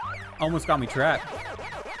 Almost got me trapped.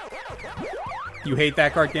 You hate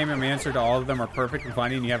that card game, and my answer to all of them are perfect and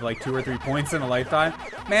funny, and you have like 2 or 3 points in a lifetime?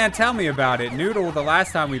 Man, tell me about it. Noodle, the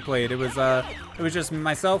last time we played, it was just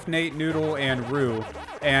myself, Nate, Noodle, and Rue.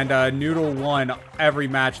 And Noodle won every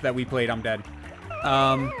match that we played. I'm dead.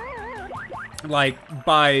 Like,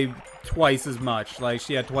 by twice as much. Like,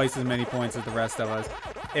 she had twice as many points as the rest of us.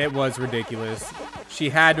 It was ridiculous. She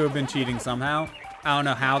had to have been cheating somehow. I don't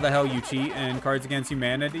know how the hell you cheat in Cards Against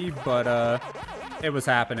Humanity, but, it was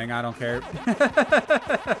happening. I don't care.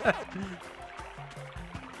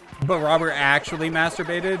 But Robert actually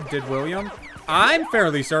masturbated, did William? I'm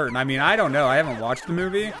fairly certain. I mean, I don't know. I haven't watched the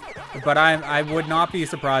movie. But I would not be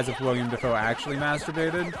surprised if William Dafoe actually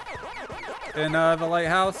masturbated in The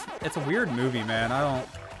Lighthouse. It's a weird movie, man. I don't...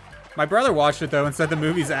 My brother watched it, though, and said the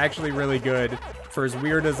movie's actually really good. For as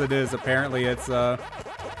weird as it is, apparently it's a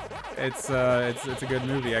good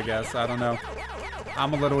movie, I guess. I don't know.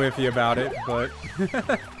 I'm a little iffy about it, but...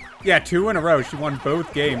 Yeah, 2 in a row. She won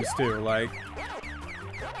both games, too. Like,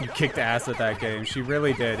 you kicked ass at that game. She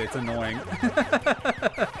really did. It's annoying.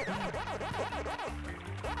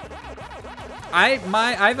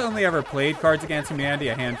 I've only ever played Cards Against Humanity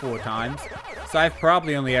a handful of times. So I've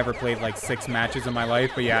probably only ever played, like, 6 matches in my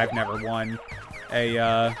life. But yeah, I've never won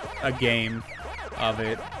a game of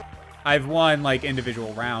it. I've won, like,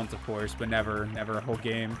 individual rounds, of course, but never a whole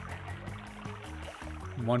game.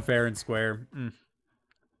 One fair and square.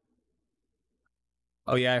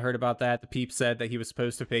 Oh yeah, I heard about that. The peep said that he was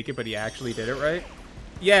supposed to fake it, but he actually did it, right?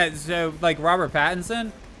 Yeah, so, like, Robert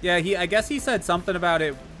Pattinson, yeah, I guess he said something about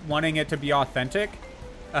it wanting it to be authentic.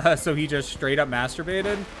 So he just straight up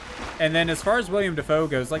masturbated. And then as far as William Dafoe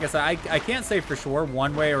goes, like I said, I can't say for sure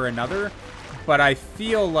one way or another, but I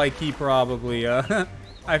feel like he probably,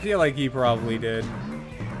 I feel like he probably did.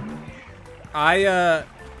 I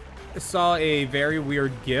saw a very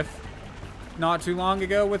weird GIF not too long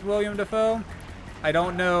ago with William Dafoe. I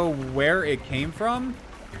don't know where it came from,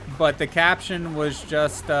 but the caption was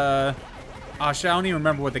just, I don't even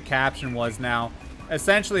remember what the caption was now.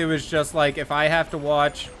 Essentially, it was just like, if I have to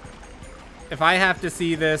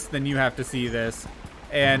see this, then you have to see this.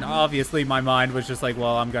 And obviously my mind was just like,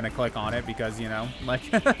 well, I'm gonna click on it because, you know, like,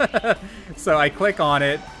 so I click on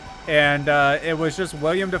it, and it was just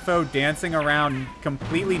William Dafoe dancing around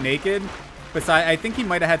completely naked. Besides, I think he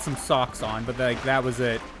might have had some socks on, but like, that was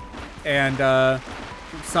it. And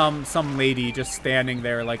some lady just standing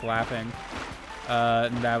there, like, laughing.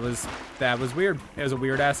 And that was weird. It was a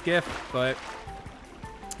weird ass GIF, but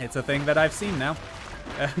it's a thing that I've seen now.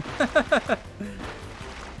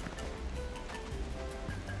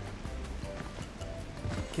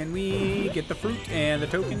 Can we get the fruit and the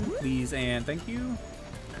token, please, and thank you.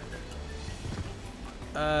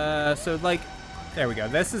 So, like, there we go.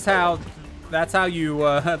 This is how, that's how you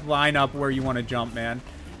line up where you want to jump, man.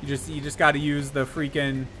 You just got to use the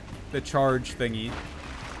freaking, the charge thingy.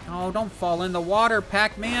 Oh, don't fall in the water,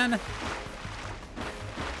 Pac-Man.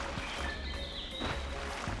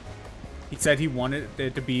 He said he wanted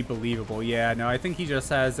it to be believable. Yeah, no, I think he just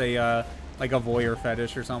has a, like a voyeur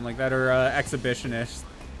fetish or something like that, or exhibitionist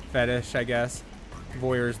fetish, I guess.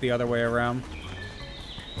 Voyeur's the other way around.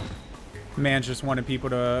 Man's just wanted people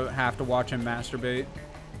to have to watch him masturbate.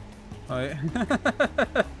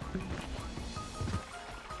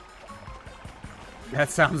 That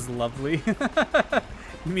sounds lovely.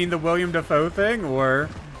 You mean the William Dafoe thing, or...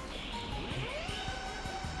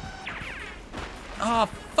 Oh,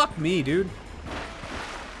 fuck me, dude.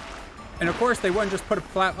 And of course, they wouldn't just put a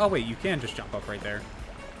flat... Oh, wait, you can just jump up right there.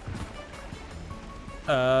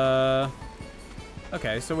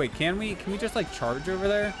 Okay, so wait, can we just, like, charge over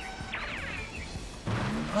there?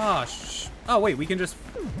 Oh, oh, wait, we can just...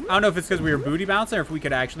 I don't know if it's because we were booty bouncing or if we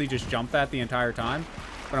could actually just jump that the entire time.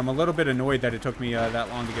 But I'm a little bit annoyed that it took me that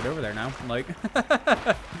long to get over there now. Like...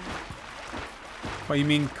 What, you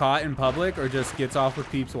mean caught in public or just gets off with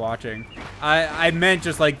peeps watching? I meant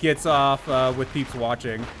just, like, gets off with peeps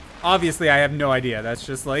watching. Obviously, I have no idea. That's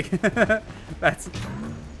just, like... That's...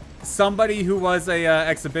 Somebody who was a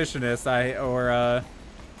exhibitionist,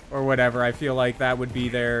 or whatever, I feel like that would be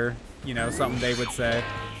their, you know, something they would say.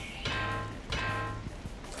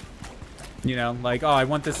 You know, like, oh, I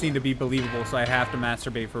want this scene to be believable, so I have to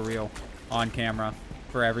masturbate for real on camera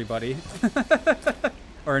for everybody.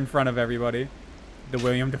 Or in front of everybody. The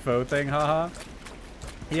William Dafoe thing, haha.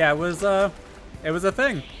 Yeah, it was a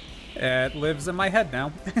thing. It lives in my head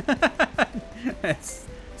now. It's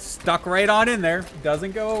stuck right on in there.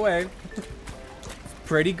 Doesn't go away.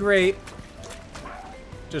 Pretty great.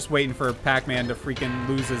 Just waiting for Pac-Man to freaking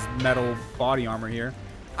lose his metal body armor here.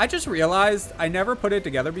 I just realized I never put it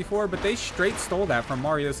together before, but they straight stole that from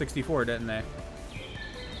Mario 64, didn't they?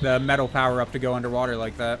 The metal power-up to go underwater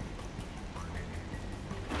like that.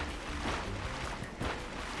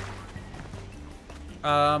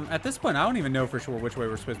 At this point, I don't even know for sure which way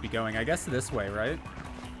we're supposed to be going. I guess this way, right?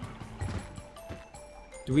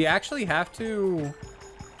 Do we actually have to,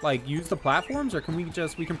 like, use the platforms, or can we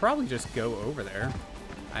can probably just go over there,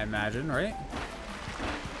 I imagine, right?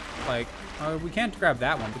 Like, we can't grab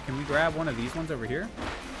that one, but can we grab one of these ones over here?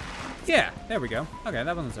 Yeah, there we go. Okay,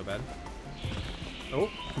 that wasn't so bad. Oh,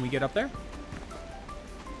 can we get up there?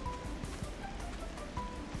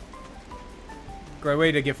 Great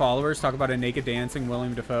way to get followers. Talk about a naked dancing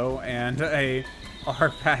William Dafoe and a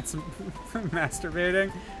R-Pats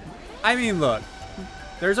masturbating. I mean, look,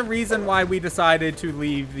 there's a reason why we decided to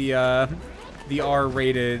leave the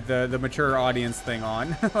R-rated, the mature audience thing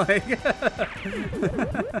on. Like,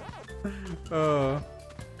 oh.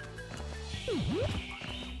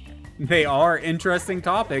 They are interesting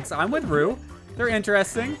topics. I'm with Rue. They're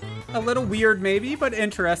interesting. A little weird maybe, but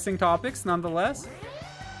interesting topics nonetheless.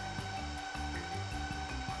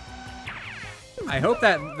 I hope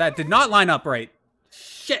that did not line up right.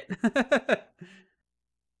 Shit.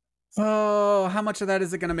 Oh, how much of that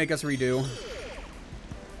is it gonna make us redo?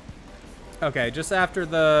 Okay, just after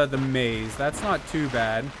the maze. That's not too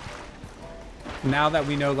bad. Now that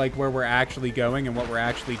we know like where we're actually going and what we're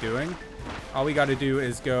actually doing, all we gotta do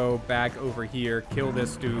is go back over here, kill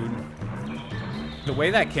this dude. The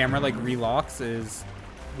way that camera like relocks is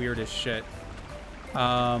weird as shit.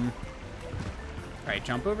 Alright,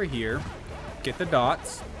 jump over here. Get the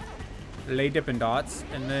dots. Lay Dippin' Dots.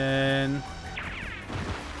 And then...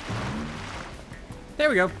 there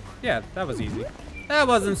we go. Yeah, that was easy. That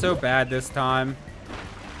wasn't so bad this time.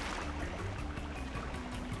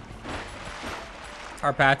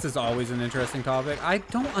 R-Pats is always an interesting topic. I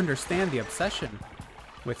don't understand the obsession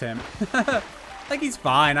with him. Like, he's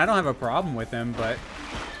fine. I don't have a problem with him, but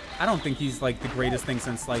I don't think he's, like, the greatest thing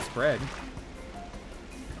since sliced bread.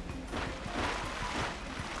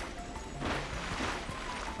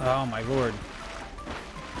 Oh, my lord.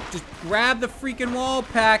 Just grab the freaking wall,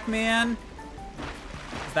 Pac-Man.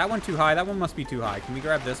 Is that one too high? That one must be too high. Can we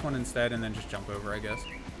grab this one instead and then just jump over, I guess?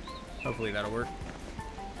 Hopefully that'll work.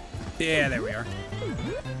 Yeah, there we are.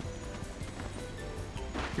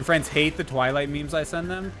 Your friends hate the Twilight memes I send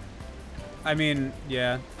them? I mean,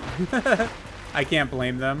 yeah. I can't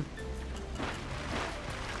blame them.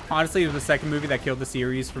 Honestly, it was the second movie that killed the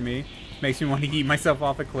series for me. Makes me want to eat myself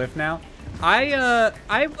off a cliff now. I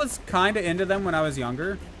was kind of into them when I was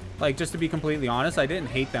younger. Like, just to be completely honest, I didn't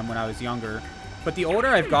hate them when I was younger. But the older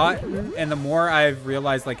I've gotten, and the more I've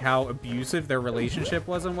realized, like, how abusive their relationship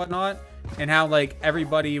was and whatnot, and how, like,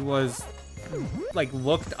 everybody was, like,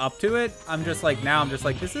 looked up to it, I'm just like, now I'm just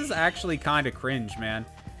like, this is actually kind of cringe, man.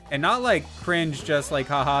 And not, like, cringe just like,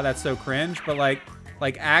 haha, that's so cringe, but, like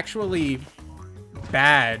actually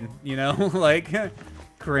bad, you know? Like,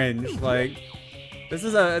 cringe. Like, this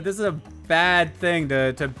is a bad thing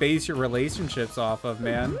to base your relationships off of,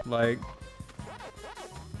 man. Like,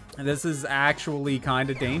 this is actually kind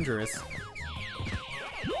of dangerous.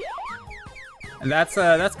 And that's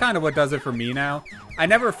kind of what does it for me now. I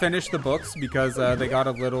never finished the books because they got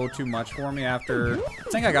a little too much for me after... I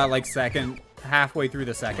think I got like halfway through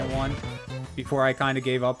the second one before I kind of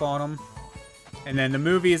gave up on them. And then the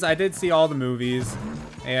movies, I did see all the movies.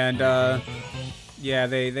 And yeah,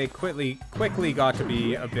 they quickly got to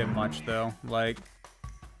be a bit much though. Like...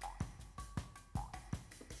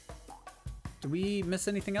 do we miss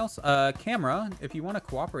anything else? Camera, if you want to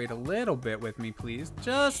cooperate a little bit with me, please.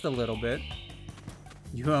 Just a little bit.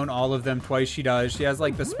 You own all of them twice. She does. She has,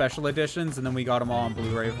 like, the special editions, and then we got them all on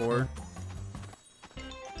Blu-ray for her.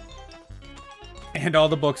 And all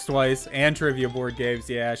the books twice. And trivia board games.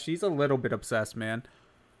 Yeah, she's a little bit obsessed, man.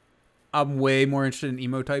 I'm way more interested in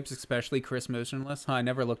emo types, especially Chris Motionless. I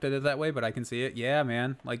never looked at it that way, but I can see it. Yeah,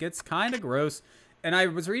 man. Like, it's kind of gross. And I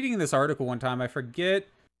was reading this article one time. I forget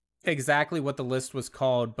exactly what the list was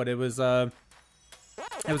called, but it was a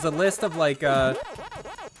list of like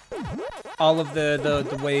all of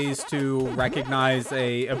the ways to recognize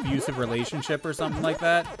a abusive relationship or something like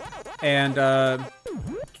that. And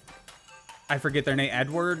I forget their name,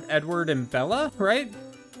 Edward and Bella, right?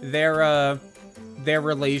 Their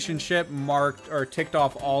relationship marked or ticked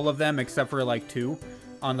off all of them except for like 2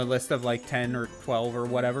 on the list of like 10 or 12 or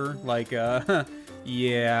whatever. Like,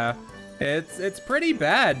 yeah, it's pretty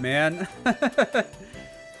bad, man.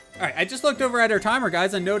 All right, I just looked over at our timer,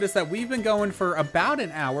 guys, and noticed that we've been going for about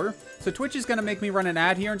an hour. So Twitch is going to make me run an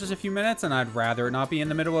ad here in just a few minutes, and I'd rather it not be in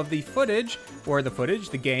the middle of the footage, or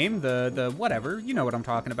the game, the whatever. You know what I'm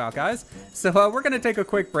talking about, guys. So we're going to take a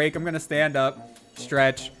quick break. I'm going to stand up,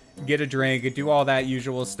 stretch, get a drink, do all that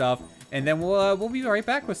usual stuff, and then we'll be right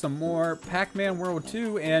back with some more Pac-Man World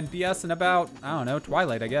 2 and BSing about, I don't know,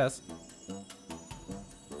 Twilight, I guess.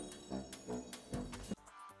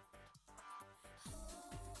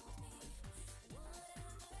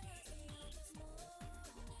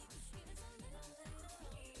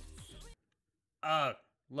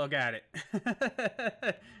 Look at it.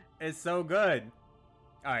 It's so good.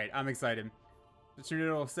 All right, I'm excited. Mr.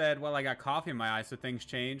 Noodle said, well, I got coffee in my eye, so things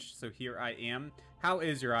changed. So here I am. How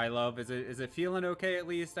is your eye, love? Is it feeling okay at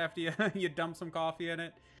least after you, you dump some coffee in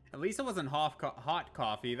it? At least it wasn't hot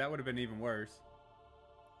coffee. That would have been even worse.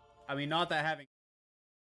 I mean, not that having...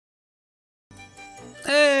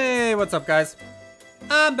 Hey, what's up, guys?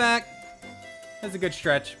 I'm back. That's a good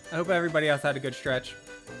stretch. I hope everybody else had a good stretch.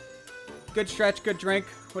 Good stretch, good drink,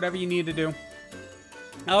 whatever you need to do.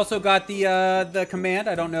 I also got the command.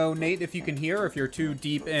 I don't know, Nate, if you can hear, if you're too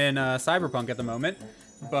deep in Cyberpunk at the moment,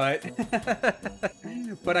 but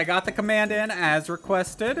but I got the command in as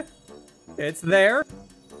requested. It's there.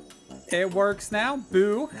 It works now.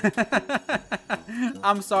 Boo.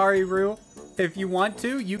 I'm sorry, Rue. If you want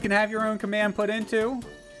to, you can have your own command put into,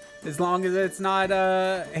 as long as it's not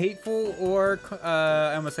hateful or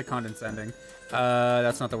I almost said condescending.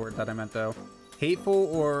 That's not the word that I meant, though. Hateful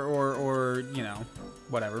or you know,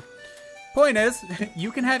 whatever. Point is, you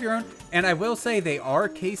can have your own, and I will say they are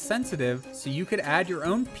case sensitive, so you could add your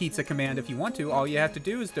own pizza command if you want to. All you have to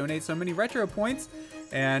do is donate so many retro points,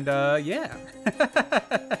 and yeah.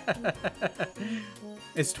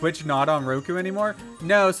 Is Twitch not on Roku anymore?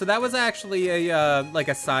 No, so that was actually a like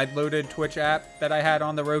a side-loaded Twitch app that I had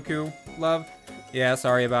on the Roku, love. Yeah,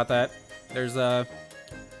 sorry about that. There's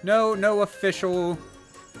no official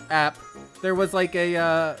app. There was like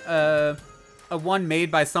a one made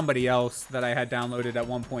by somebody else that I had downloaded at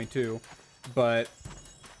 1.2, but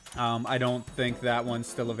I don't think that one's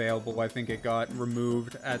still available. I think it got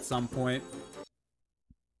removed at some point,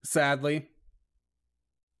 sadly.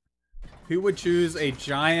 Who would choose a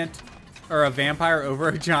giant or a vampire over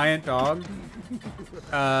a giant dog?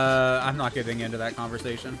 I'm not getting into that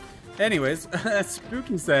conversation. Anyways,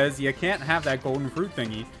 Spooky says you can't have that golden fruit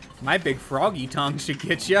thingy. My big froggy tongue should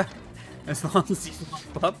get you, as long as you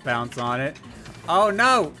butt bounce on it. Oh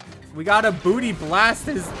no! We gotta booty blast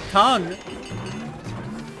his tongue.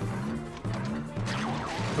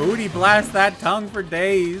 Booty blast that tongue for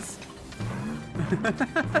days.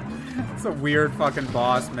 It's a weird fucking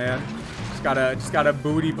boss, man. Just gotta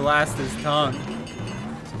booty blast his tongue.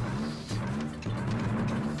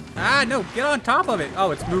 Ah, no, get on top of it.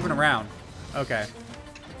 Oh, it's moving around. Okay.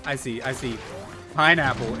 I see.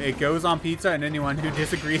 Pineapple. It goes on pizza, and anyone who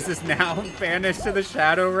disagrees is now banished to the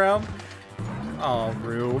Shadow Realm. Oh,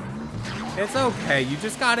 Rue. It's okay. You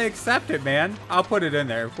just gotta accept it, man. I'll put it in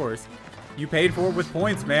there, of course. You paid for it with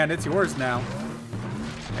points, man. It's yours now.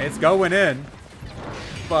 It's going in.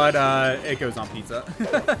 But, it goes on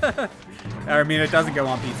pizza. I mean, it doesn't go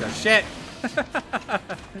on pizza. Shit!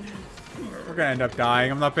 We're gonna end up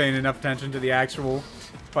dying. I'm not paying enough attention to the actual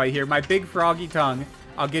fight here. My big froggy tongue.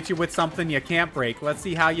 I'll get you with something you can't break. Let's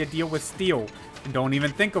see how you deal with steel. And don't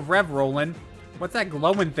even think of rev rolling. What's that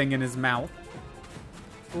glowing thing in his mouth?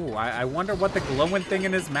 Ooh, I wonder what the glowing thing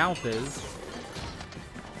in his mouth is.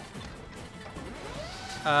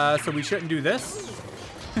 So we shouldn't do this?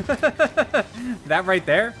 That right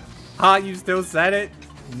there? Ha, you still said it?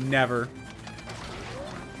 Never.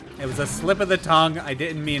 It was a slip of the tongue. I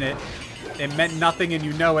didn't mean it. It meant nothing and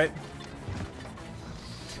you know it.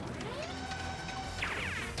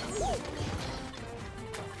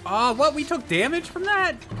 Oh, what? We took damage from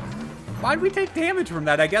that? Why'd we take damage from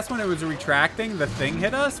that? I guess when it was retracting, the thing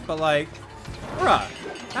hit us, but like, bruh,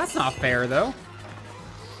 that's not fair though.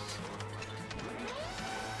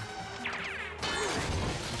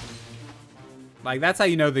 Like, that's how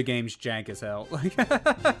you know the game's jank as hell.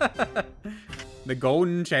 The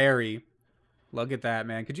golden cherry. Look at that,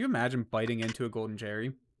 man. Could you imagine biting into a golden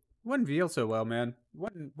cherry? Wouldn't feel so well, man.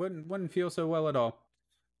 Wouldn't feel so well at all.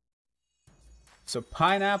 So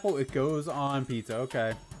pineapple, it goes on pizza.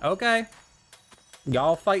 Okay. Okay.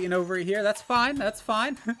 Y'all fighting over it here. That's fine. That's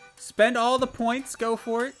fine. Spend all the points. Go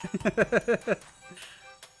for it.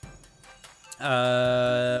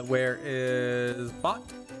 Where is bot?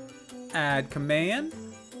 Add command.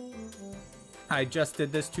 I just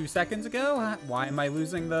did this 2 seconds ago. Why am I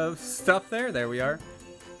losing the stuff there? There we are.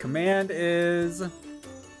 Command is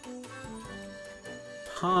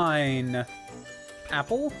pine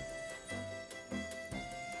apple.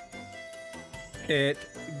 It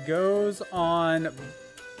goes on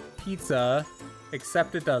pizza,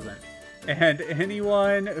 except it doesn't. And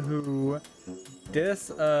anyone who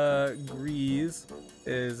disagrees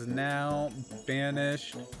is now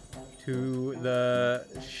banished to the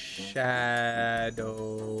shadow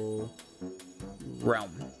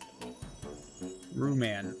realm.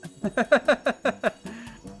 Ruman.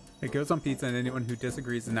 It goes on pizza, and anyone who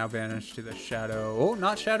disagrees is now banished to the shadow... Oh,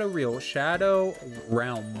 not shadow real. Shadow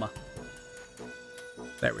realm.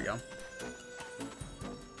 There we go.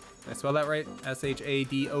 Did I spell that right?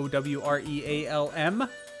 S-H-A-D-O-W-R-E-A-L-M. I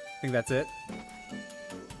think that's it.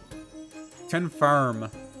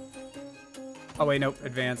 Confirm. Oh, wait, nope.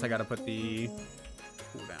 Advance. I gotta put the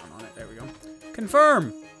cooldown on it. There we go.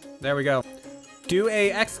 Confirm. There we go. Do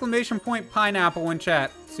a exclamation point pineapple in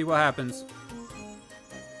chat. See what happens.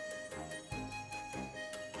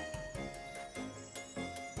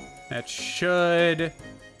 That should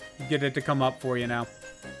get it to come up for you now.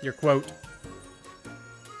 Your quote.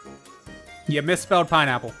 You misspelled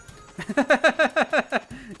pineapple.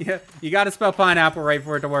 Yeah, you gotta spell pineapple right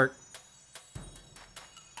for it to work.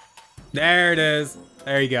 There it is.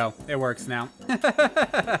 There you go. It works now.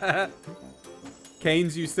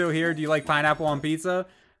 Canes, you still here? Do you like pineapple on pizza?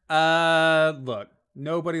 Look.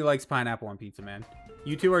 Nobody likes pineapple on pizza, man.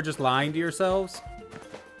 You two are just lying to yourselves.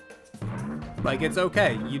 Like, it's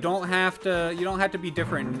okay. You don't have to be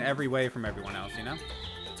different in every way from everyone else, you know?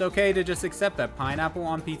 It's okay to just accept that pineapple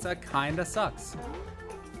on pizza kinda sucks.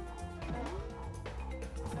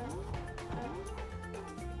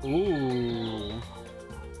 Ooh.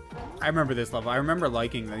 I remember this level. I remember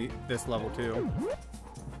liking this level too.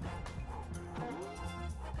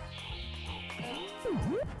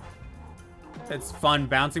 It's fun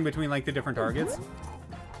bouncing between like the different targets.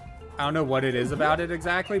 I don't know what it is about it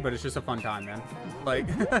exactly, but it's just a fun time, man. Like,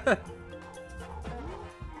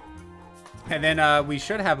 and then we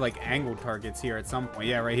should have like angled targets here at some point.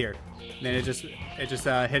 Yeah, right here. And then it just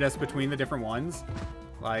hit us between the different ones.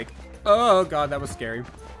 Like, oh god, that was scary.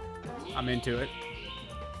 I'm into it.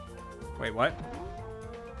 Wait, what?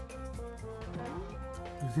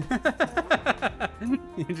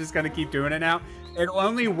 You're just gonna keep doing it now? It'll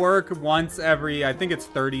only work once every, I think it's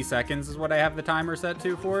 30 seconds is what I have the timer set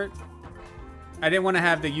to for it. I didn't want to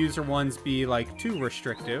have the user ones be like too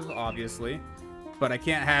restrictive, obviously. But I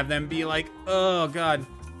can't have them be like, oh god,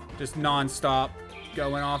 just non-stop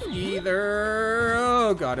going off either.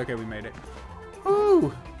 Oh god, okay, we made it.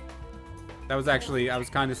 Woo! That was actually, I was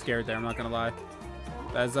kind of scared there, I'm not gonna lie.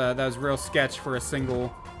 That was real sketch for a single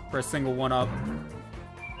one-up.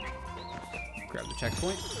 Grab the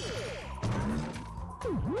checkpoint.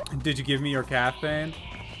 Did you give me your calf pain?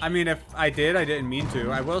 I mean, if I did, I didn't mean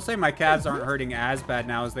to. I will say my calves aren't hurting as bad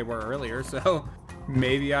now as they were earlier, so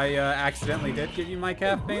maybe I accidentally did give you my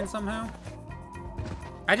calf pain somehow.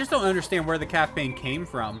 I just don't understand where the calf pain came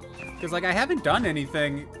from. Because, like, I haven't done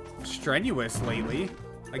anything strenuous lately.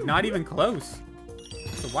 Like, not even close.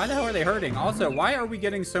 So why the hell are they hurting? Also, why are we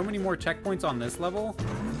getting so many more checkpoints on this level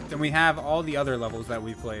than we have all the other levels that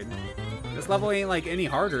we've played? This level ain't, like, any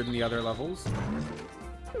harder than the other levels.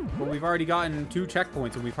 But we've already gotten 2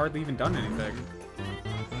 checkpoints and we've hardly even done anything.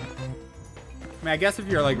 I mean, I guess if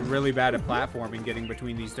you're, like, really bad at platforming, getting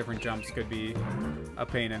between these different jumps could be a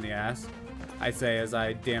pain in the ass. I say as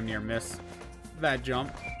I damn near miss that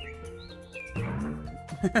jump.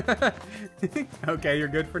 Okay, you're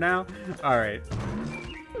good for now? Alright.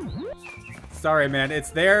 Sorry, man.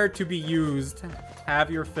 It's there to be used.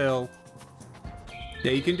 Have your fill.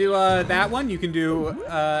 Yeah, you can do that one. You can do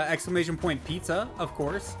exclamation point pizza, of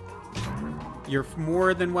course. You're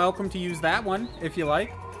more than welcome to use that one if you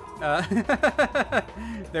like.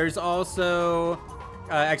 There's also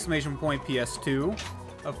exclamation point PS2,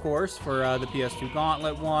 of course, for the PS2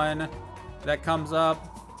 Gauntlet one that comes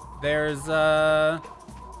up. There's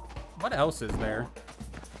what else is there?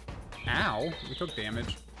 Ow, we took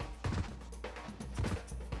damage.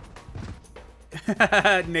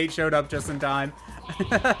 Nate showed up just in time.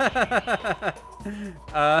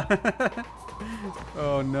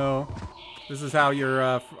 Oh no. This is how your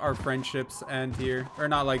our friendships end here. Or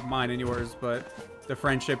not like mine and yours, but the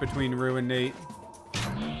friendship between Rue and Nate.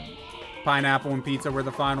 Pineapple and pizza were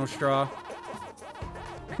the final straw.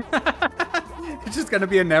 It's just gonna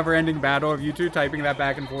be a never-ending battle of you two typing that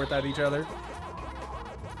back and forth at each other.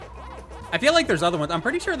 I feel like there's other ones. I'm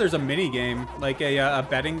pretty sure there's a mini game, like a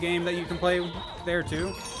betting game that you can play there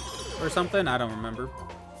too, or something. I don't remember,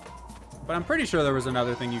 but I'm pretty sure there was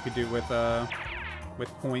another thing you could do with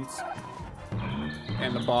points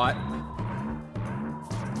and the bot.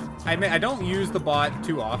 I don't use the bot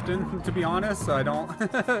too often, to be honest, so I don't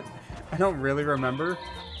I don't really remember.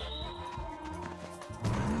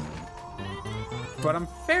 But I'm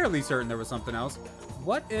fairly certain there was something else.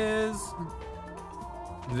 What is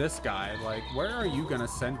this guy? Like, where are you gonna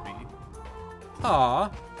send me?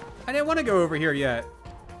 Aw, I didn't want to go over here yet.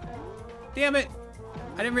 Damn it.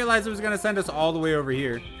 I didn't realize it was gonna send us all the way over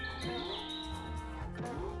here.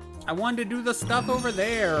 I wanted to do the stuff over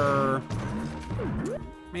there.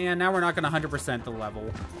 Man, now we're not gonna 100% the level.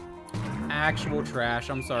 Actual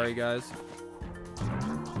trash. I'm sorry, guys.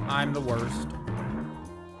 I'm the worst.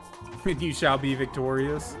 And you shall be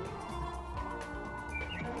victorious.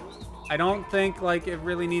 I don't think, like, it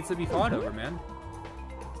really needs to be fought over, man.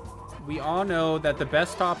 We all know that the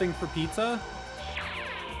best topping for pizza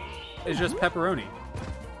is just pepperoni.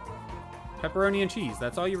 Pepperoni and cheese.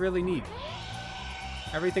 That's all you really need.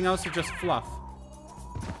 Everything else is just fluff.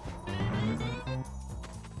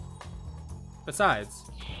 Besides,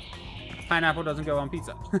 pineapple doesn't go on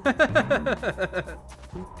pizza.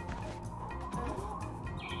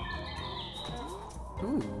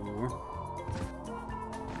 Ooh.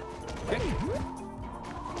 Kick.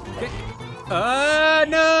 Kick.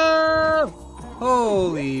 No!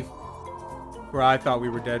 Holy. Bro, I thought we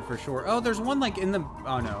were dead for sure. Oh, there's one like in the...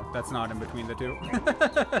 Oh no, that's not in between the two.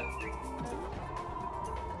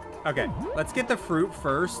 Okay, let's get the fruit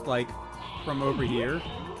first, like from over here.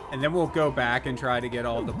 And then we'll go back and try to get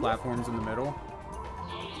all the platforms in the middle.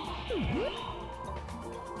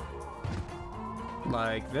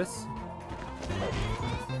 Like this.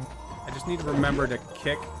 I just need to remember to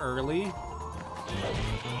kick early.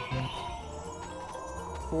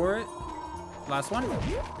 For it. Last one.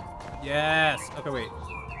 Yes. Okay, wait.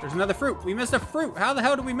 There's another fruit. We missed a fruit. How the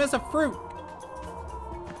hell did we miss a fruit?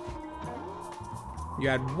 You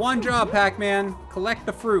had one job, Pac-Man. Collect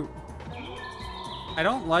the fruit. I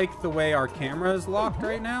don't like the way our camera is locked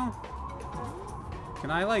right now.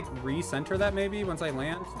 Can I, like, recenter that maybe once I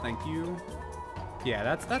land? Thank you.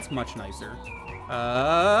 Yeah, that's much nicer.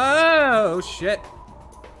 Oh, shit.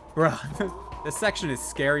 Bruh, this section is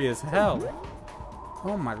scary as hell.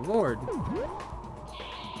 Oh, my lord.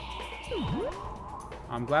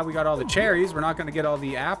 I'm glad we got all the cherries. We're not going to get all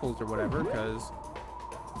the apples or whatever, because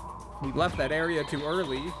we left that area too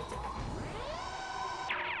early.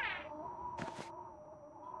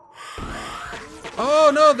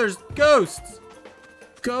 Oh no, there's ghosts!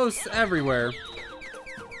 Ghosts everywhere.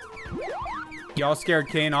 Y'all scared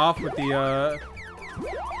Kane off with the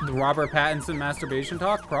Robert Pattinson masturbation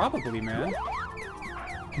talk? Probably, man.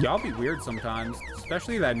 Y'all be weird sometimes.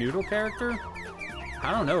 Especially that noodle character.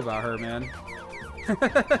 I don't know about her, man.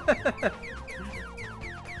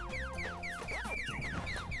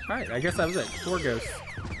 Alright, I guess that was it. 4 ghosts.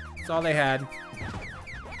 That's all they had.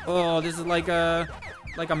 Oh, this is like a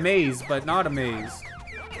maze, but not a maze.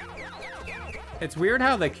 It's weird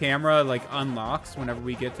how the camera, like, unlocks whenever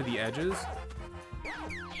we get to the edges.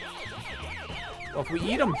 Well, if we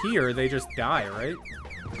eat them here, they just die, right?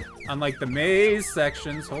 Unlike the maze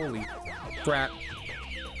sections. Holy crap.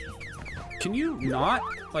 Can you not,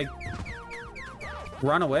 like,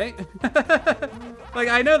 run away? Like,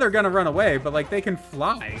 I know they're gonna run away, but, like, they can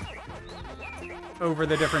fly over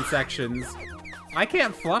the different sections. I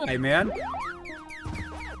can't fly, man.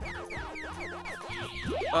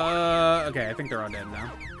 Okay, I think they're all dead now.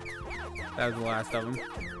 That was the last of them.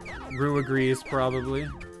 Rue agrees, probably.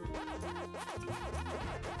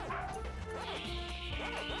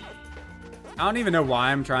 I don't even know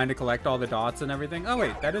why I'm trying to collect all the dots and everything. Oh,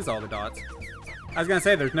 wait, that is all the dots. I was gonna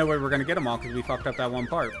say, there's no way we're gonna get them all because we fucked up that one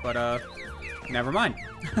part, but, never mind.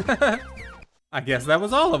 I guess that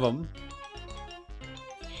was all of them.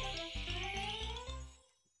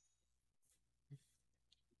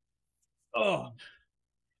 Oh.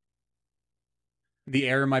 The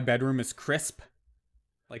air in my bedroom is crisp.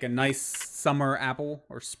 Like a nice summer apple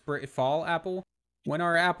or fall apple. When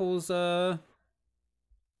are apples,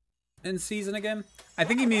 in season again? I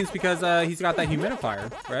think he means because, he's got that humidifier,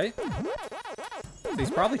 right? So he's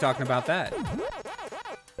probably talking about that.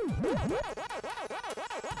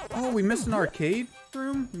 Oh, we missed an arcade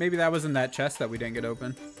room? Maybe that was in that chest that we didn't get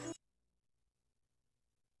open.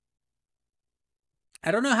 I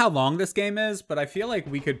don't know how long this game is, but I feel like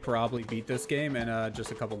we could probably beat this game in just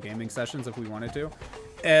a couple gaming sessions if we wanted to.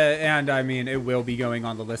 And I mean, it will be going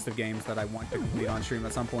on the list of games that I want to complete on stream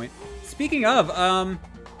at some point. Speaking of,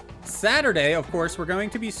 Saturday, of course, we're going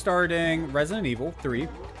to be starting Resident Evil 3,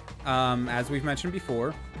 as we've mentioned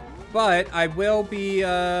before. But I will be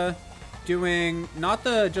doing not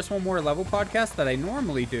the Just One More Level podcast that I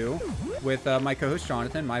normally do with my co-host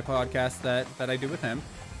Jonathan, my podcast that I do with him.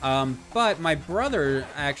 But my brother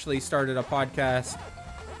actually started a podcast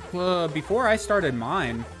before I started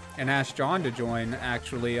mine and asked John to join,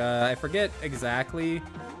 actually. I forget exactly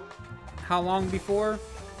how long before.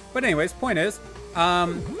 But anyways, point is,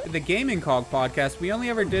 the Gaming Cog podcast, we only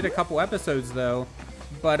ever did a couple episodes though,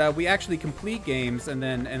 but we actually complete games and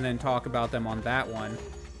then talk about them on that one.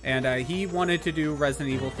 And he wanted to do Resident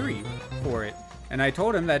Evil 3 for it. And I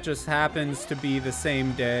told him that just happens to be the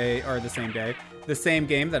same day, the same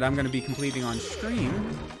game that I'm going to be completing on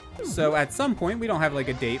stream. So at some point, we don't have like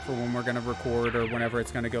a date for when we're going to record or whenever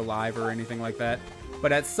it's going to go live or anything like that.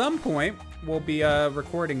 But at some point, we'll be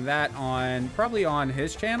recording that probably on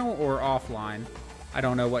his channel or offline. I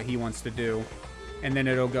don't know what he wants to do. And then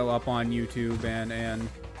it'll go up on YouTube and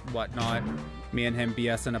whatnot. Me and him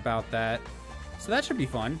BSing about that. So that should be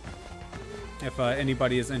fun. If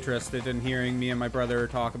anybody is interested in hearing me and my brother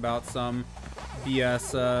talk about some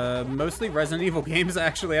BS, mostly Resident Evil games,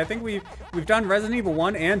 actually. I think we've done Resident Evil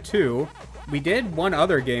 1 and 2. We did one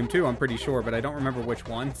other game, too, I'm pretty sure, but I don't remember which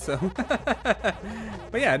one, so...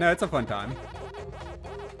 But yeah, no, it's a fun time.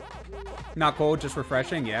 Not cold, just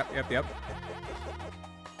refreshing. Yep.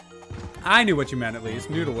 I knew what you meant, at least.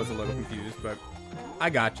 Noodle was a little confused, but I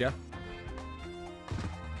gotcha.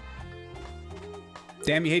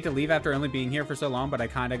 Damn, you hate to leave after only being here for so long, but I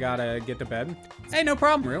kind of gotta get to bed. Hey, no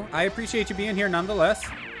problem, Rue. I appreciate you being here nonetheless.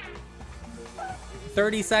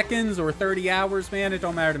 30 seconds or 30 hours, man, it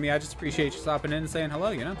don't matter to me. I just appreciate you stopping in and saying hello,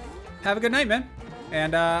 you know? Have a good night, man.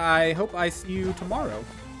 And I hope I see you tomorrow.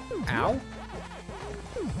 Ow.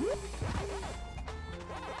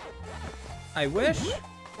 I wish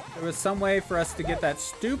there was some way for us to get that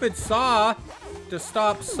stupid saw to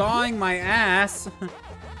stop sawing my ass.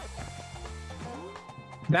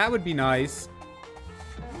 That would be nice.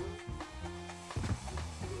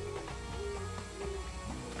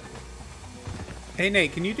 Hey,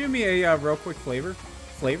 Nate, can you do me a real quick favor?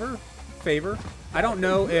 I don't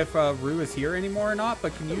know if Rue is here anymore or not,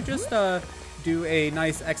 but can you just do a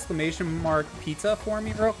nice exclamation mark pizza for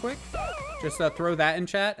me real quick? Just throw that in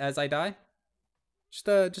chat as I die. Just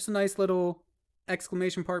a nice little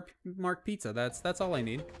exclamation mark pizza. That's all I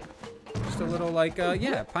need. Just a little like,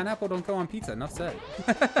 yeah, pineapple don't go on pizza. Enough said.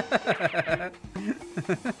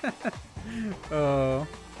 Oh,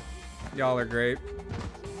 y'all are great.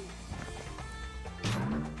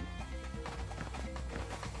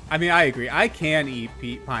 I mean, I agree. I can eat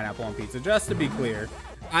pineapple on pizza. Just to be clear,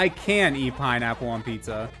 I can eat pineapple on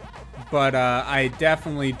pizza, but I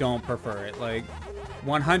definitely don't prefer it. Like,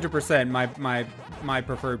 100% my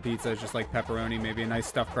preferred pizza is just like pepperoni, maybe a nice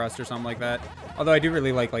stuffed crust or something like that. Although I do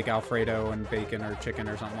really like Alfredo and bacon or chicken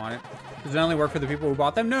or something on it. Does it only work for the people who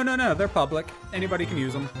bought them? No, they're public. Anybody can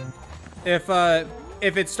use them. If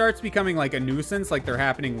it starts becoming like a nuisance, like they're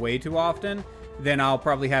happening way too often, then I'll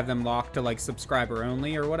probably have them locked to like subscriber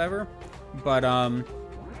only or whatever. But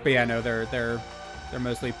yeah, no, they're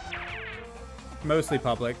mostly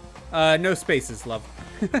public. No spaces, love.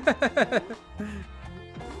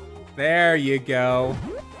 There you go.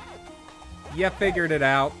 You figured it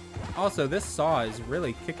out. Also, this saw is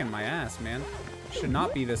really kicking my ass, man. Should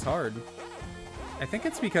not be this hard. I think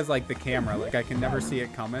it's because, like, the camera, like, I can never see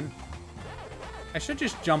it coming. I should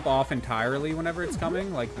just jump off entirely whenever it's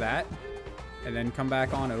coming, like that. And then come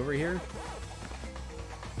back on over here.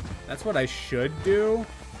 That's what I should do.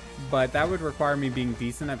 But that would require me being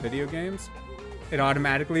decent at video games. It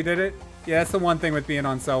automatically did it. Yeah, that's the one thing with being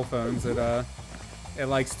on cell phones. It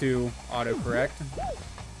likes to autocorrect.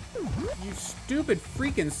 You stupid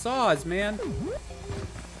freaking saws, man.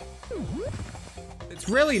 It's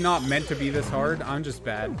really not meant to be this hard. I'm just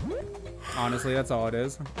bad. Honestly, that's all it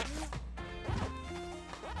is.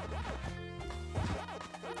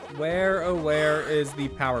 Where, oh where is the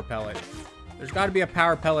power pellet? There's got to be a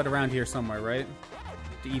power pellet around here somewhere, right?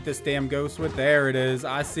 To eat this damn ghost with. There it is.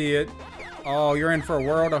 I see it. Oh, you're in for a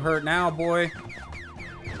world of hurt now, boy.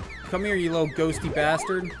 Come here, you little ghosty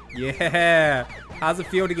bastard. Yeah. How's it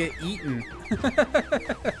feel to get eaten?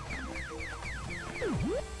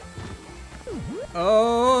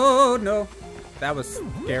 Oh, no. That was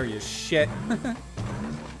scary as shit.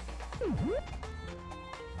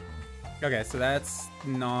 Okay, so that's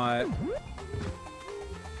not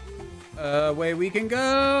a way we can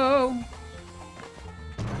go.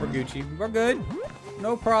 We're Gucci. We're good.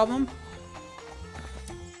 No problem.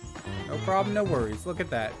 No problem, no worries. Look at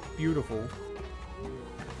that. Beautiful.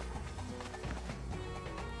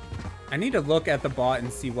 I need to look at the bot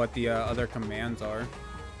and see what the other commands are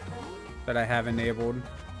that I have enabled.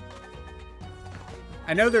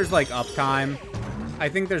 I know there's like uptime. I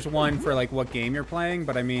think there's one for like what game you're playing,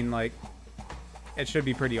 but I mean like it should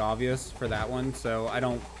be pretty obvious for that one, so I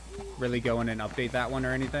don't really go in and update that one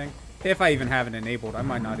or anything. If I even have it enabled, I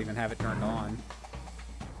might not even have it turned on.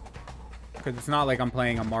 Because it's not like I'm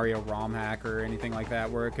playing a Mario ROM hack or anything like that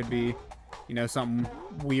where it could be, you know, something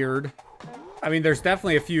weird. I mean, there's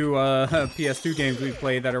definitely a few PS2 games we've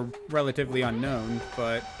played that are relatively unknown,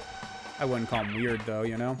 but I wouldn't call them weird though,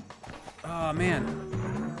 you know? Oh,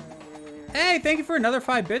 man. Hey, thank you for another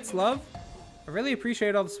 5 bits, love. I really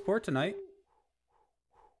appreciate all the support tonight.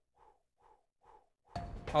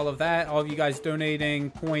 All of that, all of you guys donating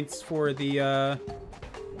points for the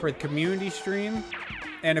community stream.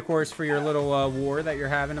 And, of course, for your little war that you're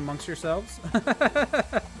having amongst yourselves.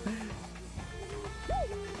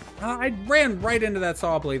 I ran right into that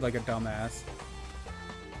saw blade like a dumbass.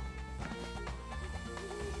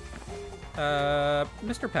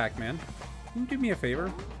 Mr. Pac-Man, can you do me a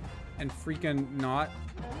favor and freaking not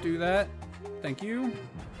do that? Thank you.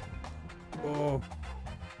 Oh.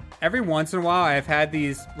 Every once in a while, I've had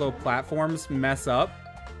these little platforms mess up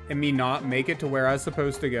and me not make it to where I was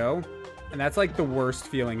supposed to go. And that's like the worst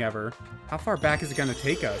feeling ever. How far back is it gonna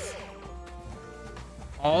take us?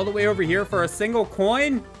 All the way over here for a single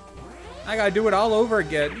coin? I gotta do it all over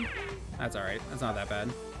again. That's alright. That's not that bad.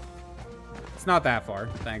 It's not that far,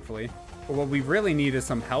 thankfully. But what we really need is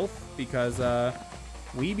some health because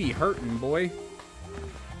we be hurting, boy.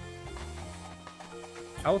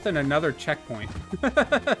 Health and another checkpoint.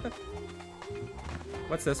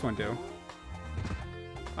 What's this one do?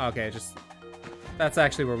 Okay, just... That's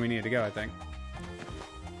actually where we need to go, I think.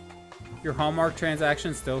 Your Hallmark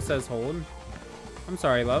transaction still says hold. I'm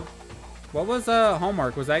sorry, love. What was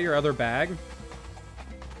Hallmark? Was that your other bag?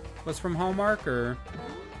 Was from Hallmark, or...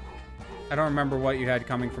 I don't remember what you had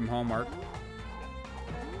coming from Hallmark.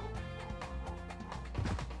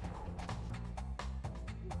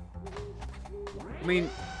 I mean...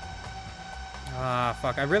 Ah,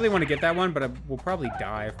 fuck. I really want to get that one, but we'll probably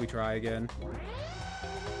die if we try again.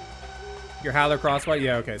 Your Howler Crossbite?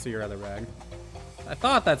 Yeah, okay, so your other bag. I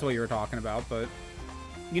thought that's what you were talking about, but...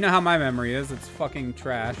 You know how my memory is. It's fucking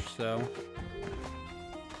trash, so...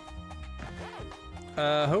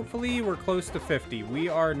 Hopefully we're close to 50. We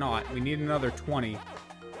are not. We need another 20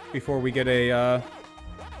 before we get a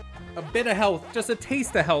bit of health. Just a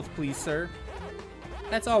taste of health, please, sir.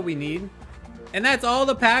 That's all we need. And that's all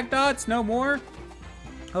the pack dots? No more?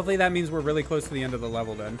 Hopefully that means we're really close to the end of the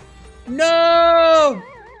level then. No!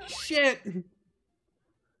 Shit!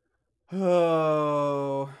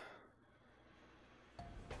 Oh...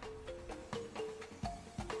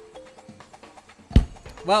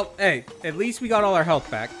 Well, hey, at least we got all our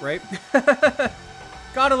health back, right?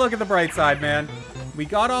 Gotta look at the bright side, man. We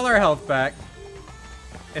got all our health back.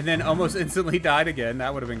 And then almost instantly died again.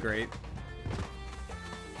 That would have been great.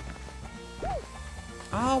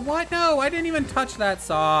 Oh, what? No, I didn't even touch that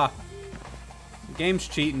saw. The game's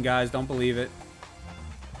cheating, guys. Don't believe it.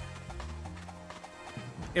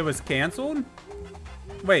 It was canceled?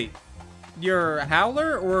 Wait, your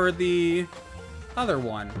Howler or the other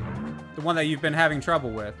one? The one that you've been having trouble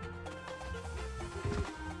with.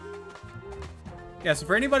 Yeah, so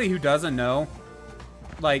for anybody who doesn't know,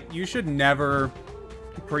 like, you should never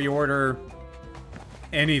pre-order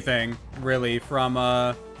anything, really, from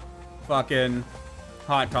fucking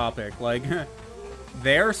Hot Topic. Like,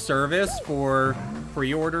 their service for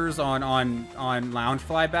pre-orders on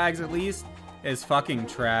Loungefly bags, at least, is fucking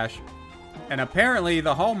trash. And apparently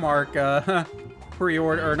the Hallmark,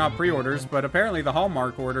 pre-order, or not pre-orders, but apparently the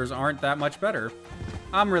Hallmark orders aren't that much better.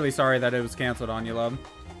 I'm really sorry that it was canceled on you, love.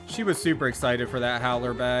 She was super excited for that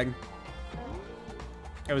Howler bag.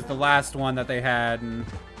 It was the last one that they had, and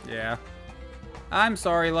yeah. I'm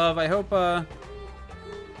sorry, love. I hope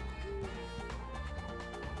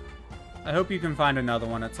you can find another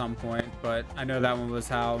one at some point, but I know that one was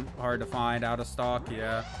hard to find, out of stock,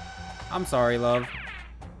 yeah. I'm sorry, love.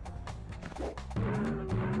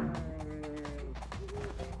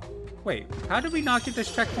 Wait, how did we not get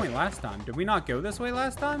this checkpoint last time? Did we not go this way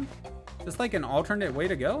last time? Is this like an alternate way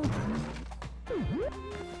to go?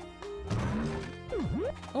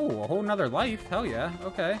 Oh, a whole nother life. Hell yeah.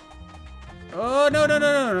 Okay. Oh, no, no,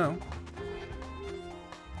 no, no, no.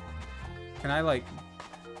 Can I, like,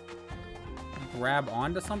 grab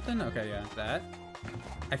onto something? Okay, yeah, that.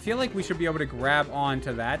 I feel like we should be able to grab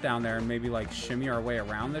onto that down there and maybe, like, shimmy our way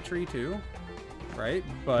around the tree, too. Right?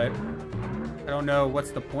 But don't know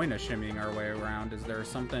what's the point of shimmying our way around. Is there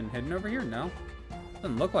something hidden over here? No.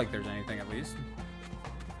 Doesn't look like there's anything, at least.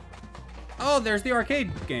 Oh, there's the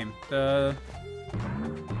arcade game. The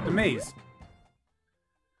maze.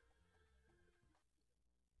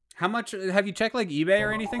 How much, have you checked like eBay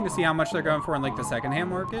or anything to see how much they're going for in like the secondhand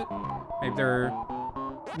market? Maybe they're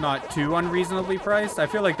not too unreasonably priced. I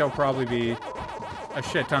feel like they'll probably be a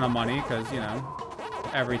shit ton of money because, you know,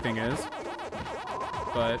 everything is.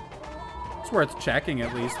 But it's worth checking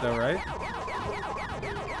at least though, right?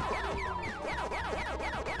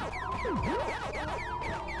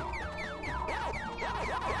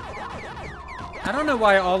 I don't know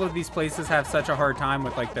why all of these places have such a hard time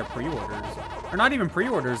with like their pre-orders. Or not even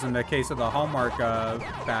pre-orders in the case of the Hallmark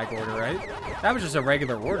bag order, right? That was just a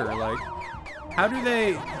regular order. Like, how do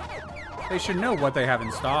they should know what they have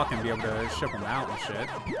in stock and be able to ship them out and shit.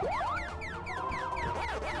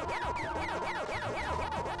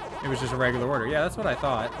 It was just a regular order. Yeah, that's what I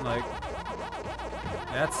thought. Like,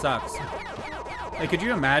 that sucks. Like, could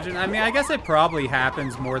you imagine? I mean, I guess it probably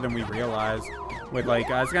happens more than we realize. With,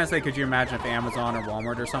 like, I was gonna say, could you imagine if Amazon or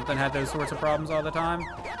Walmart or something had those sorts of problems all the time?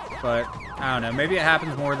 But, I don't know. Maybe it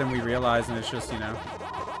happens more than we realize, and it's just, you know,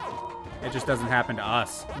 it just doesn't happen to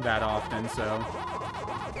us that often, so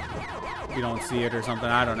we don't see it or something.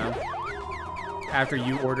 I don't know. After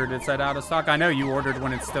you ordered, it said out of stock. I know you ordered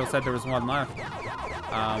when it still said there was one left.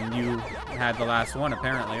 You had the last one,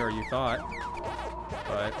 apparently, or you thought.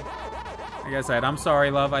 But, like I said, I'm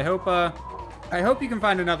sorry, love. I hope you can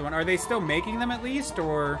find another one. Are they still making them at least,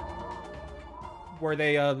 or were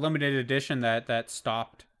they a limited edition that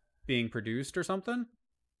stopped being produced or something?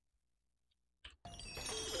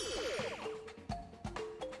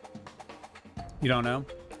 You don't know?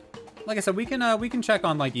 Like I said, we can check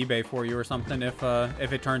on like eBay for you or something if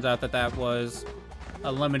it turns out that was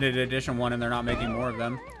a limited edition one and they're not making more of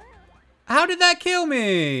them. How did that kill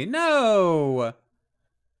me? No.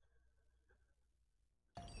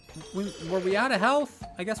 Were we out of health?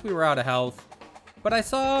 I guess we were out of health. But I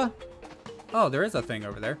saw... Oh, there is a thing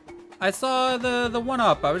over there. I saw the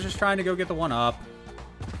 1-up. I was just trying to go get the 1-up.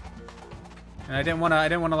 And I didn't want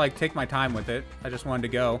to like take my time with it. I just wanted to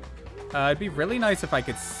go. It'd be really nice if I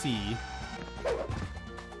could see.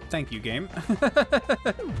 Thank you, game.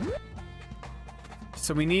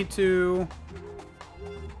 So we need to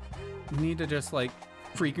just like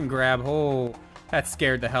freaking grab. Oh, that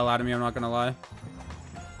scared the hell out of me, I'm not gonna lie.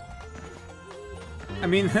 I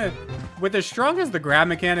mean, with as strong as the grab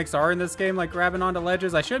mechanics are in this game, like grabbing onto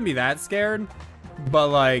ledges, I shouldn't be that scared. But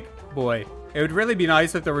like, boy, it would really be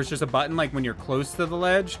nice if there was just a button like when you're close to the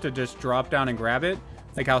ledge to just drop down and grab it.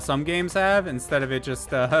 Like how some games have, instead of it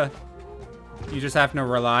just, you just have to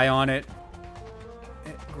rely on it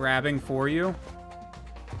grabbing for you.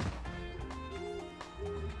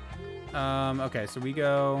 Okay, so we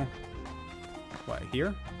go, what,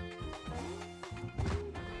 here?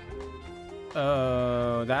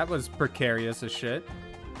 Oh, that was precarious as shit.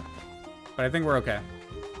 But I think we're okay.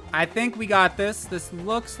 I think we got this. This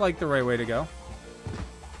looks like the right way to go.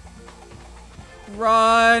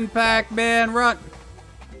 Run, Pac-Man, run!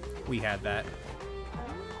 We had that.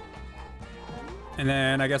 And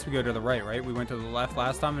then I guess we go to the right? We went to the left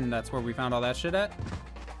last time, and that's where we found all that shit at?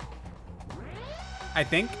 I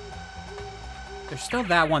think. There's still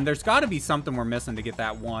that one. There's got to be something we're missing to get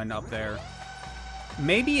that one up there.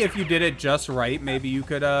 Maybe if you did it just right, maybe you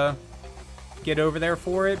could get over there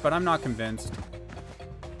for it, but I'm not convinced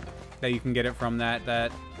that you can get it from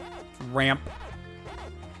that ramp.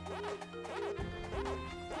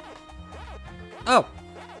 Oh!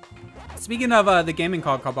 Speaking of the Gaming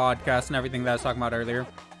Cog podcast and everything that I was talking about earlier,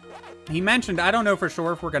 he mentioned, I don't know for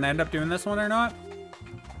sure if we're going to end up doing this one or not,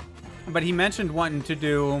 but he mentioned wanting to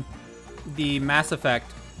do the Mass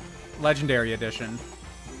Effect Legendary Edition,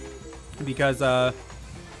 because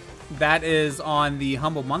that is on the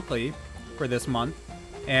Humble Monthly for this month,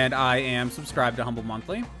 and I am subscribed to Humble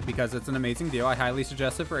Monthly because it's an amazing deal. I highly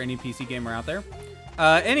suggest it for any PC gamer out there.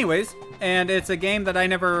 Anyways, and it's a game that I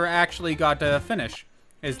never actually got to finish.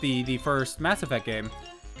 Is the first Mass Effect game.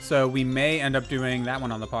 So we may end up doing that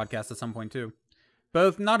one on the podcast at some point too.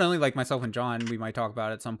 Both, not only like myself and John, we might talk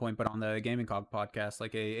about it at some point, but on the Gaming Cog podcast,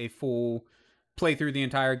 like a full play through the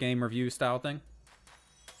entire game review style thing.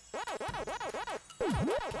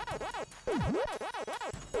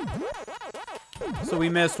 So we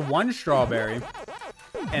missed one strawberry,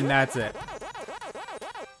 and that's it.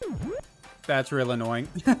 That's real annoying.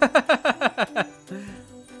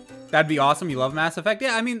 That'd be awesome. You love Mass Effect?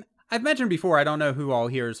 Yeah, I mean, I've mentioned before, I don't know who all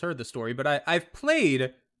here has heard the story, but I've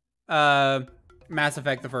played Mass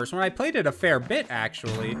Effect the first one. I played it a fair bit,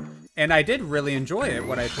 actually, and I did really enjoy it,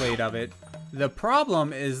 what I played of it. The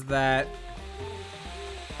problem is that...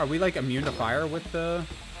 Are we, like, immune to fire with the...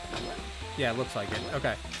 Yeah, it looks like it.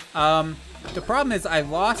 Okay. The problem is I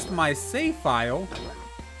lost my save file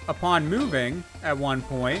upon moving at one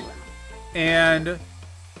point, and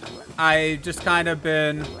I just kind of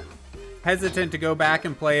been hesitant to go back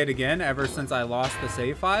and play it again ever since I lost the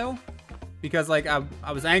save file. Because, like,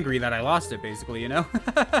 I was angry that I lost it, basically, you know?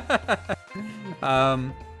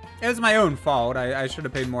 It was my own fault. I should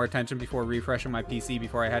have paid more attention before refreshing my PC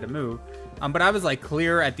before I had to move. But I was, like,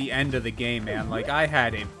 clear at the end of the game, man. Like, I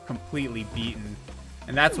had it completely beaten.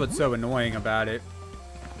 And that's what's so annoying about it.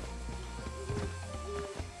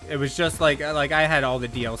 It was just, like I had all the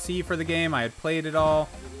DLC for the game. I had played it all.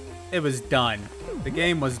 It was done. The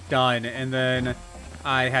game was done. And then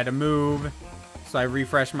I had to move. So I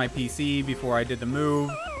refreshed my PC before I did the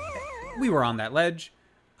move. We were on that ledge.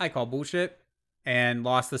 I call bullshit. And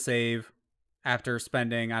lost the save after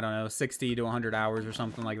spending, I don't know, 60 to 100 hours or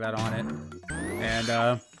something like that on it.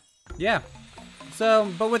 And, yeah.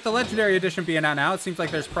 So, but with the Legendary Edition being out now, it seems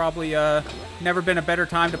like there's probably never been a better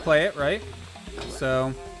time to play it, right?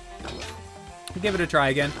 So, give it a try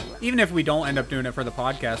again. Even if we don't end up doing it for the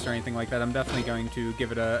podcast or anything like that, I'm definitely going to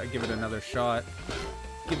give it another shot.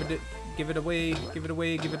 Give it away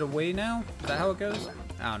now? Is that how it goes?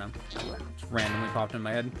 I don't know. Just randomly popped in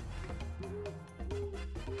my head.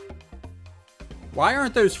 Why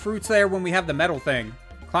aren't those fruits there when we have the metal thing?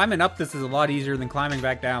 Climbing up this is a lot easier than climbing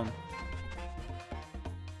back down.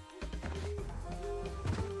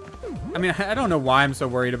 I mean, I don't know why I'm so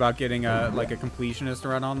worried about getting like a completionist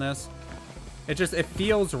run on this. It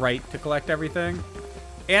feels right to collect everything.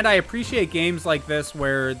 And I appreciate games like this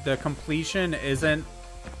where the completion isn't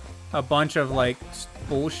a bunch of, like,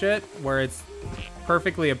 bullshit, where it's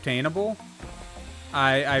perfectly obtainable.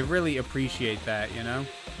 I really appreciate that, you know?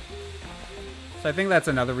 So I think that's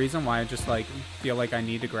another reason why I just, like, feel like I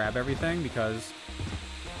need to grab everything, because,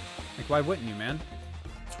 like, why wouldn't you, man?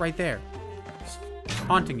 It's right there. It's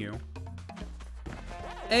haunting you.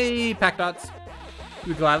 Hey, Pack Dots.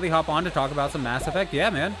 We'd gladly hop on to talk about some Mass Effect. Yeah,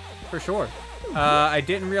 man, for sure. I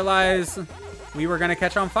didn't realize we were going to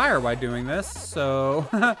catch on fire while doing this, so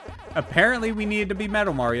apparently we needed to be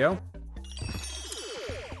Metal Mario.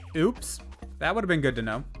 Oops. That would have been good to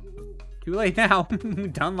know. Too late now.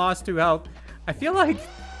 Done lost 2 health. I feel like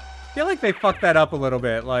they fucked that up a little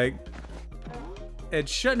bit. Like, it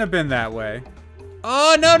shouldn't have been that way.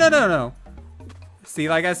 Oh, no. See,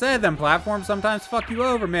 like I said, them platforms sometimes fuck you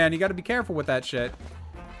over, man. You gotta be careful with that shit.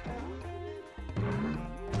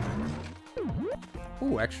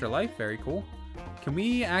 Ooh, extra life. Very cool. Can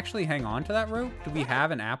we actually hang on to that rope? Do we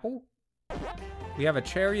have an apple? We have a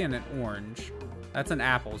cherry and an orange. That's an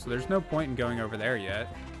apple, so there's no point in going over there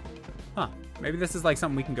yet. Huh. Maybe this is like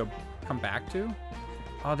something we can come back to?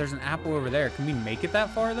 Oh, there's an apple over there. Can we make it that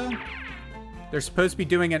far, though? They're supposed to be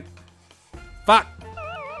doing it... Fuck!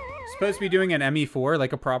 Supposed to be doing an ME4,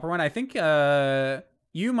 like a proper one. I think,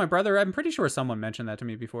 you, my brother, I'm pretty sure someone mentioned that to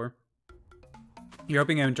me before. You're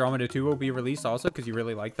hoping Andromeda 2 will be released also, because you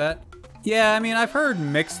really like that? Yeah, I mean, I've heard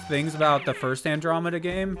mixed things about the first Andromeda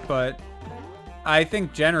game, but I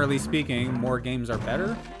think, generally speaking, more games are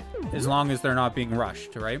better, as long as they're not being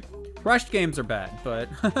rushed, right? Rushed games are bad, but...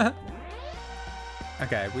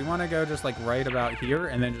 Okay, we want to go just, like, right about here,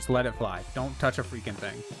 and then just let it fly. Don't touch a freaking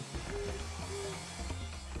thing.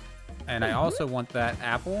 And I also want that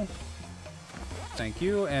apple. Thank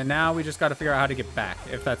you. And now we just got to figure out how to get back,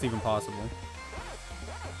 if that's even possible.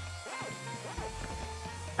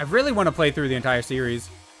 I really want to play through the entire series.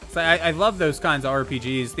 So I love those kinds of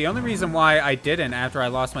RPGs. The only reason why I didn't, after I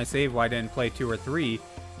lost my save, why I didn't play 2 or 3,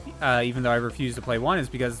 even though I refused to play 1, is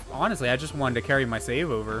because, honestly, I just wanted to carry my save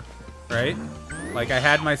over, right? Like, I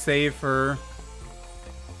had my save for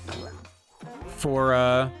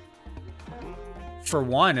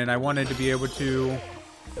 1, and I wanted to be able to...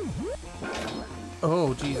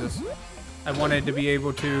 Oh, Jesus. I wanted to be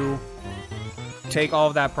able to take all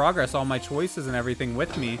of that progress, all my choices and everything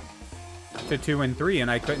with me to 2 and 3,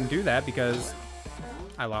 and I couldn't do that because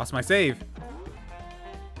I lost my save.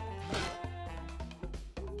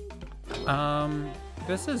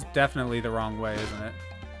 This is definitely the wrong way, isn't it?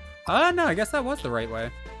 No, I guess that was the right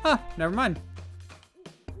way. Huh, never mind.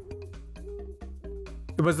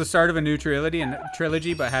 It was the start of a new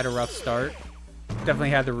trilogy, but had a rough start. Definitely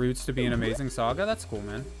had the roots to be an amazing saga. That's cool,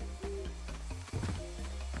 man.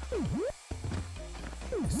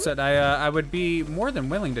 Said I would be more than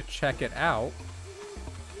willing to check it out.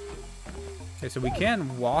 Okay, so we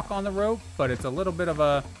can walk on the rope, but it's a little bit of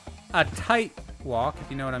a tight walk, if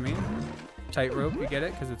you know what I mean. Tight rope, you get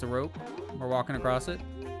it? Because it's a rope. We're walking across it.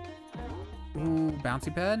 Ooh,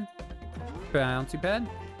 bouncy pad. Bouncy pad.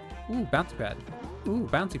 Ooh, bouncy pad. Ooh,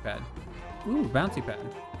 bouncy pad. Ooh, bouncy pad.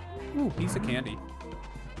 Ooh, piece of candy.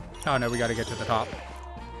 Oh no, we gotta get to the top.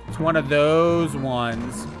 It's one of those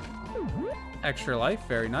ones. Extra life,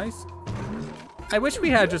 very nice. I wish we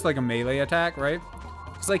had just like a melee attack, right?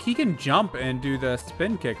 It's like he can jump and do the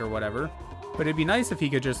spin kick or whatever. But it'd be nice if he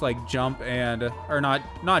could just like jump and, or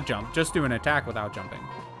not jump, just do an attack without jumping.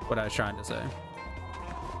 What I was trying to say.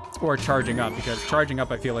 Or charging up, because charging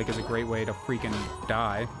up I feel like is a great way to freaking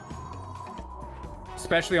die.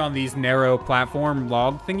 Especially on these narrow platform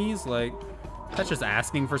log thingies, like, that's just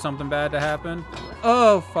asking for something bad to happen.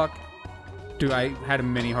 Oh, fuck. Dude, I had a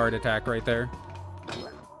mini heart attack right there.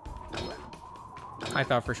 I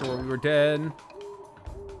thought for sure we were dead.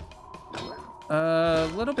 A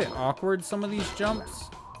little bit awkward, some of these jumps.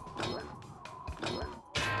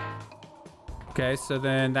 Okay, so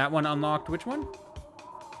then that one unlocked which one?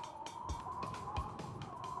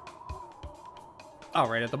 Oh,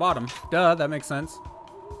 right at the bottom. Duh, that makes sense.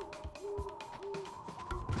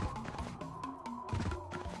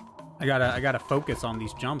 I gotta focus on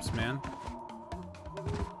these jumps, man.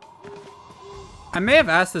 I may have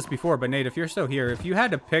asked this before, but Nate, if you're still here, if you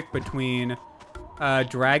had to pick between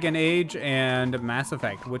Dragon Age and Mass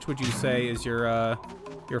Effect, which would you say is your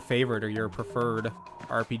favorite or your preferred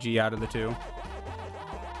RPG out of the two?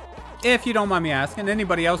 If you don't mind me asking,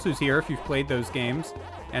 anybody else who's here, if you've played those games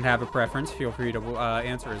and have a preference, feel free to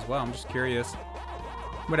answer as well. I'm just curious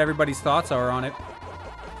what everybody's thoughts are on it.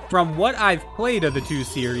 From what I've played of the two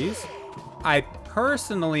series, I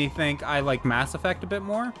personally think I like Mass Effect a bit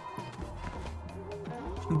more.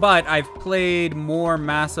 But I've played more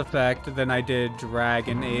Mass Effect than I did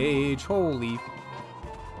Dragon Age. Holy.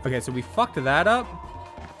 Okay, so we fucked that up,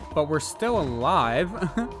 but we're still alive.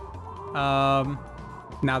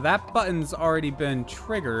 Now that button's already been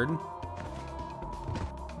triggered.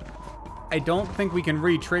 I don't think we can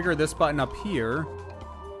re-trigger this button up here.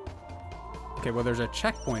 Okay, well, there's a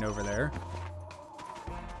checkpoint over there.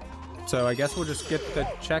 So I guess we'll just get the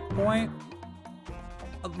checkpoint.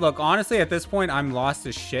 Look, honestly, at this point, I'm lost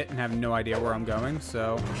as shit and have no idea where I'm going,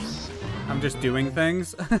 so I'm just doing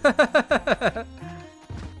things.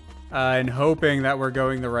 And hoping that we're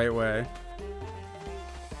going the right way.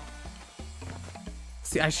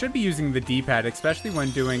 See, I should be using the D-pad, especially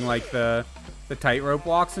when doing, like, the tightrope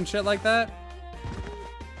walks and shit like that.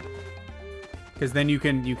 Because then you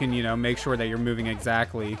can, you know, make sure that you're moving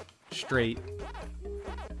exactly straight.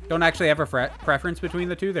 Don't actually have a preference between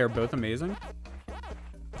the two. They're both amazing.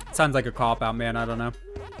 Sounds like a cop-out, man. I don't know.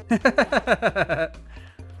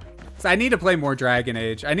 So I need to play more Dragon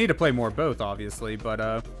Age. I need to play more both, obviously. But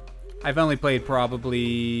I've only played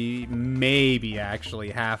probably, maybe actually,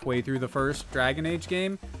 halfway through the first Dragon Age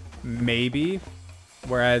game. Maybe.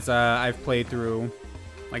 Whereas I've played through,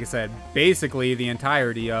 like I said, basically the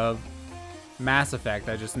entirety of Mass Effect.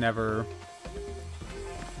 I just never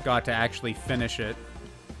got to actually finish it.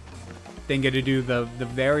 Didn't get to do the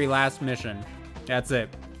very last mission. That's it.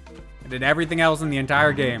 I did everything else in the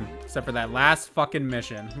entire game except for that last fucking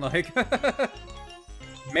mission. Like,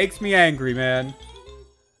 makes me angry, man.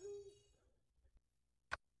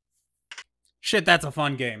 Shit, that's a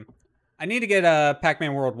fun game. I need to get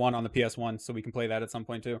Pac-Man World 1 on the PS1 so we can play that at some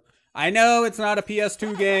point too. I know it's not a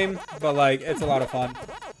PS2 game, but like, it's a lot of fun.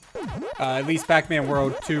 At least Pac-Man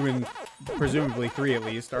World 2 and presumably 3 at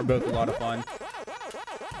least are both a lot of fun.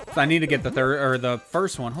 So I need to get the third or the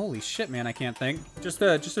first one. Holy shit, man, I can't think. Just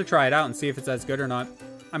to try it out and see if it's as good or not.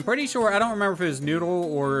 I'm pretty sure, I don't remember if it was Noodle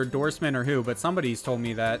or Dorsman or who, but somebody's told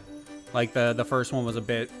me that like the first one was a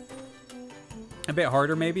bit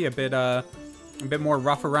harder, maybe a bit more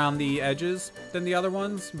rough around the edges than the other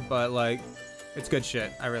ones, but like it's good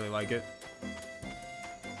shit. I really like it.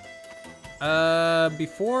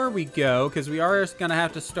 Before we go, because we are gonna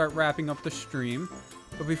have to start wrapping up the stream.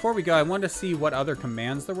 But before we go, I wanted to see what other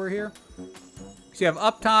commands there were here. So you have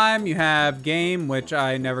uptime, you have game, which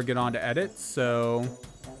I never get on to edit. So,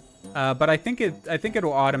 but I think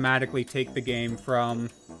it'll automatically take the game from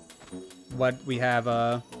what we have.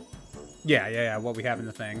 Yeah, what we have in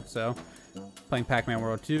the thing. So, playing Pac-Man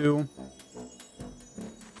World 2.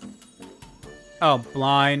 Oh,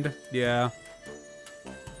 blind. Yeah.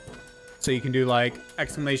 So you can do like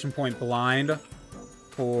exclamation point blind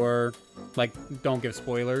for like, don't give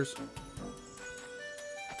spoilers.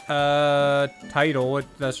 Title,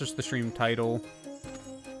 that's just the stream title.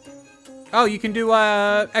 Oh, you can do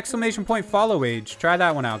exclamation point follow age. Try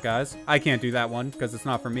that one out, guys. I can't do that one because it's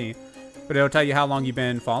not for me, but it'll tell you how long you've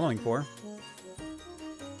been following for.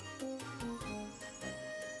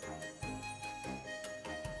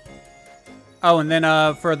 Oh, and then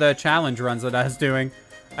for the challenge runs that I was doing,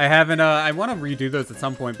 I haven't, I want to redo those at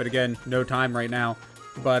some point, but again, no time right now.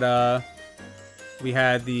 But, we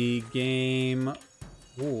had the game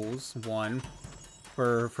rules one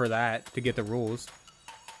for that, to get the rules,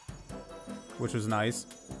 which was nice.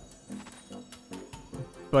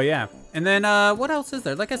 But yeah, and then, what else is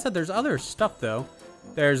there? Like I said, there's other stuff, though.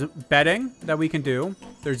 There's betting that we can do.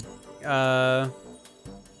 There's,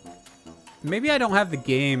 maybe I don't have the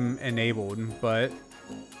game enabled, but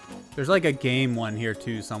there's like a game one here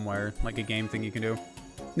too somewhere, like a game thing you can do.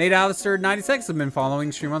 Nate Alistair 96 have been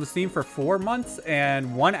following stream on the Steam for 4 months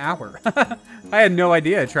and 1 hour. I had no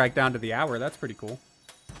idea it tracked down to the hour. That's pretty cool.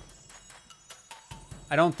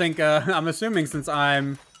 I don't think, I'm assuming since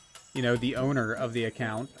I'm, you know, the owner of the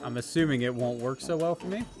account, I'm assuming it won't work so well for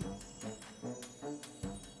me.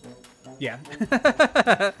 Yeah.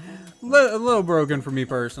 A little broken for me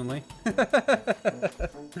personally.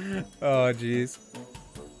 Oh, jeez.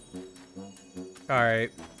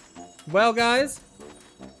 Alright. Well, guys.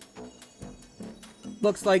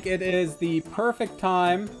 Looks like it is the perfect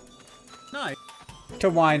time to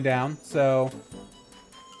wind down, so...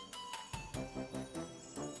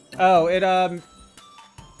 Oh,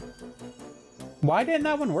 why didn't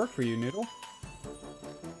that one work for you, Noodle?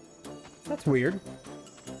 That's weird.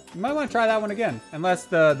 You might want to try that one again. Unless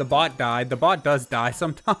the bot died. The bot does die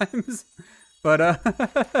sometimes. But,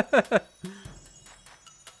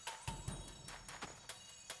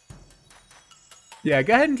 yeah,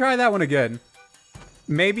 go ahead and try that one again.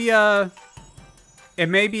 Maybe, it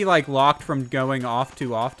may be, like, locked from going off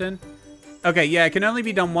too often. Okay, yeah, it can only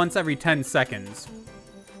be done once every 10 seconds.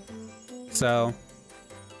 So,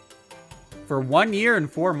 for 1 year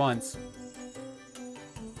and 4 months.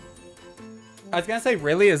 I was gonna say,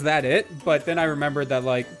 really, is that it? But then I remembered that,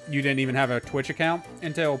 like, you didn't even have a Twitch account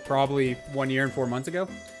until probably 1 year and 4 months ago.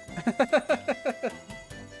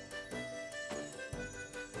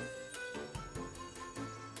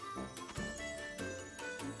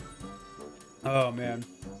 Oh, man.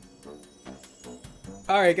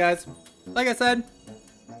 Alright, guys. Like I said,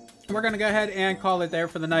 we're gonna go ahead and call it there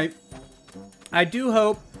for the night. I do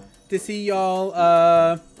hope to see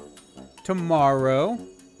y'all, tomorrow.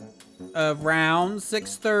 Around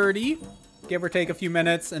 6:30, give or take a few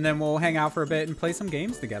minutes, and then we'll hang out for a bit and play some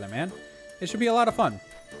games together, man. It should be a lot of fun.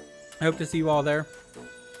 I hope to see you all there.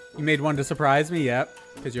 You made one to surprise me, yep,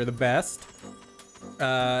 because you're the best.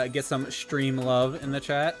 Get some stream love in the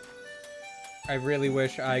chat. I really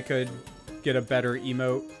wish I could get a better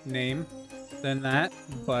emote name than that,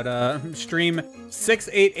 but stream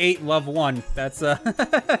 688 love 1. That's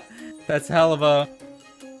that's hell of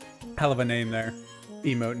a name there.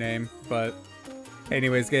 Emote name. But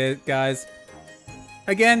anyways, guys,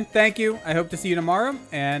 again, thank you. I hope to see you tomorrow,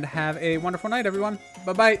 and have a wonderful night, everyone.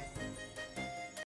 Bye bye.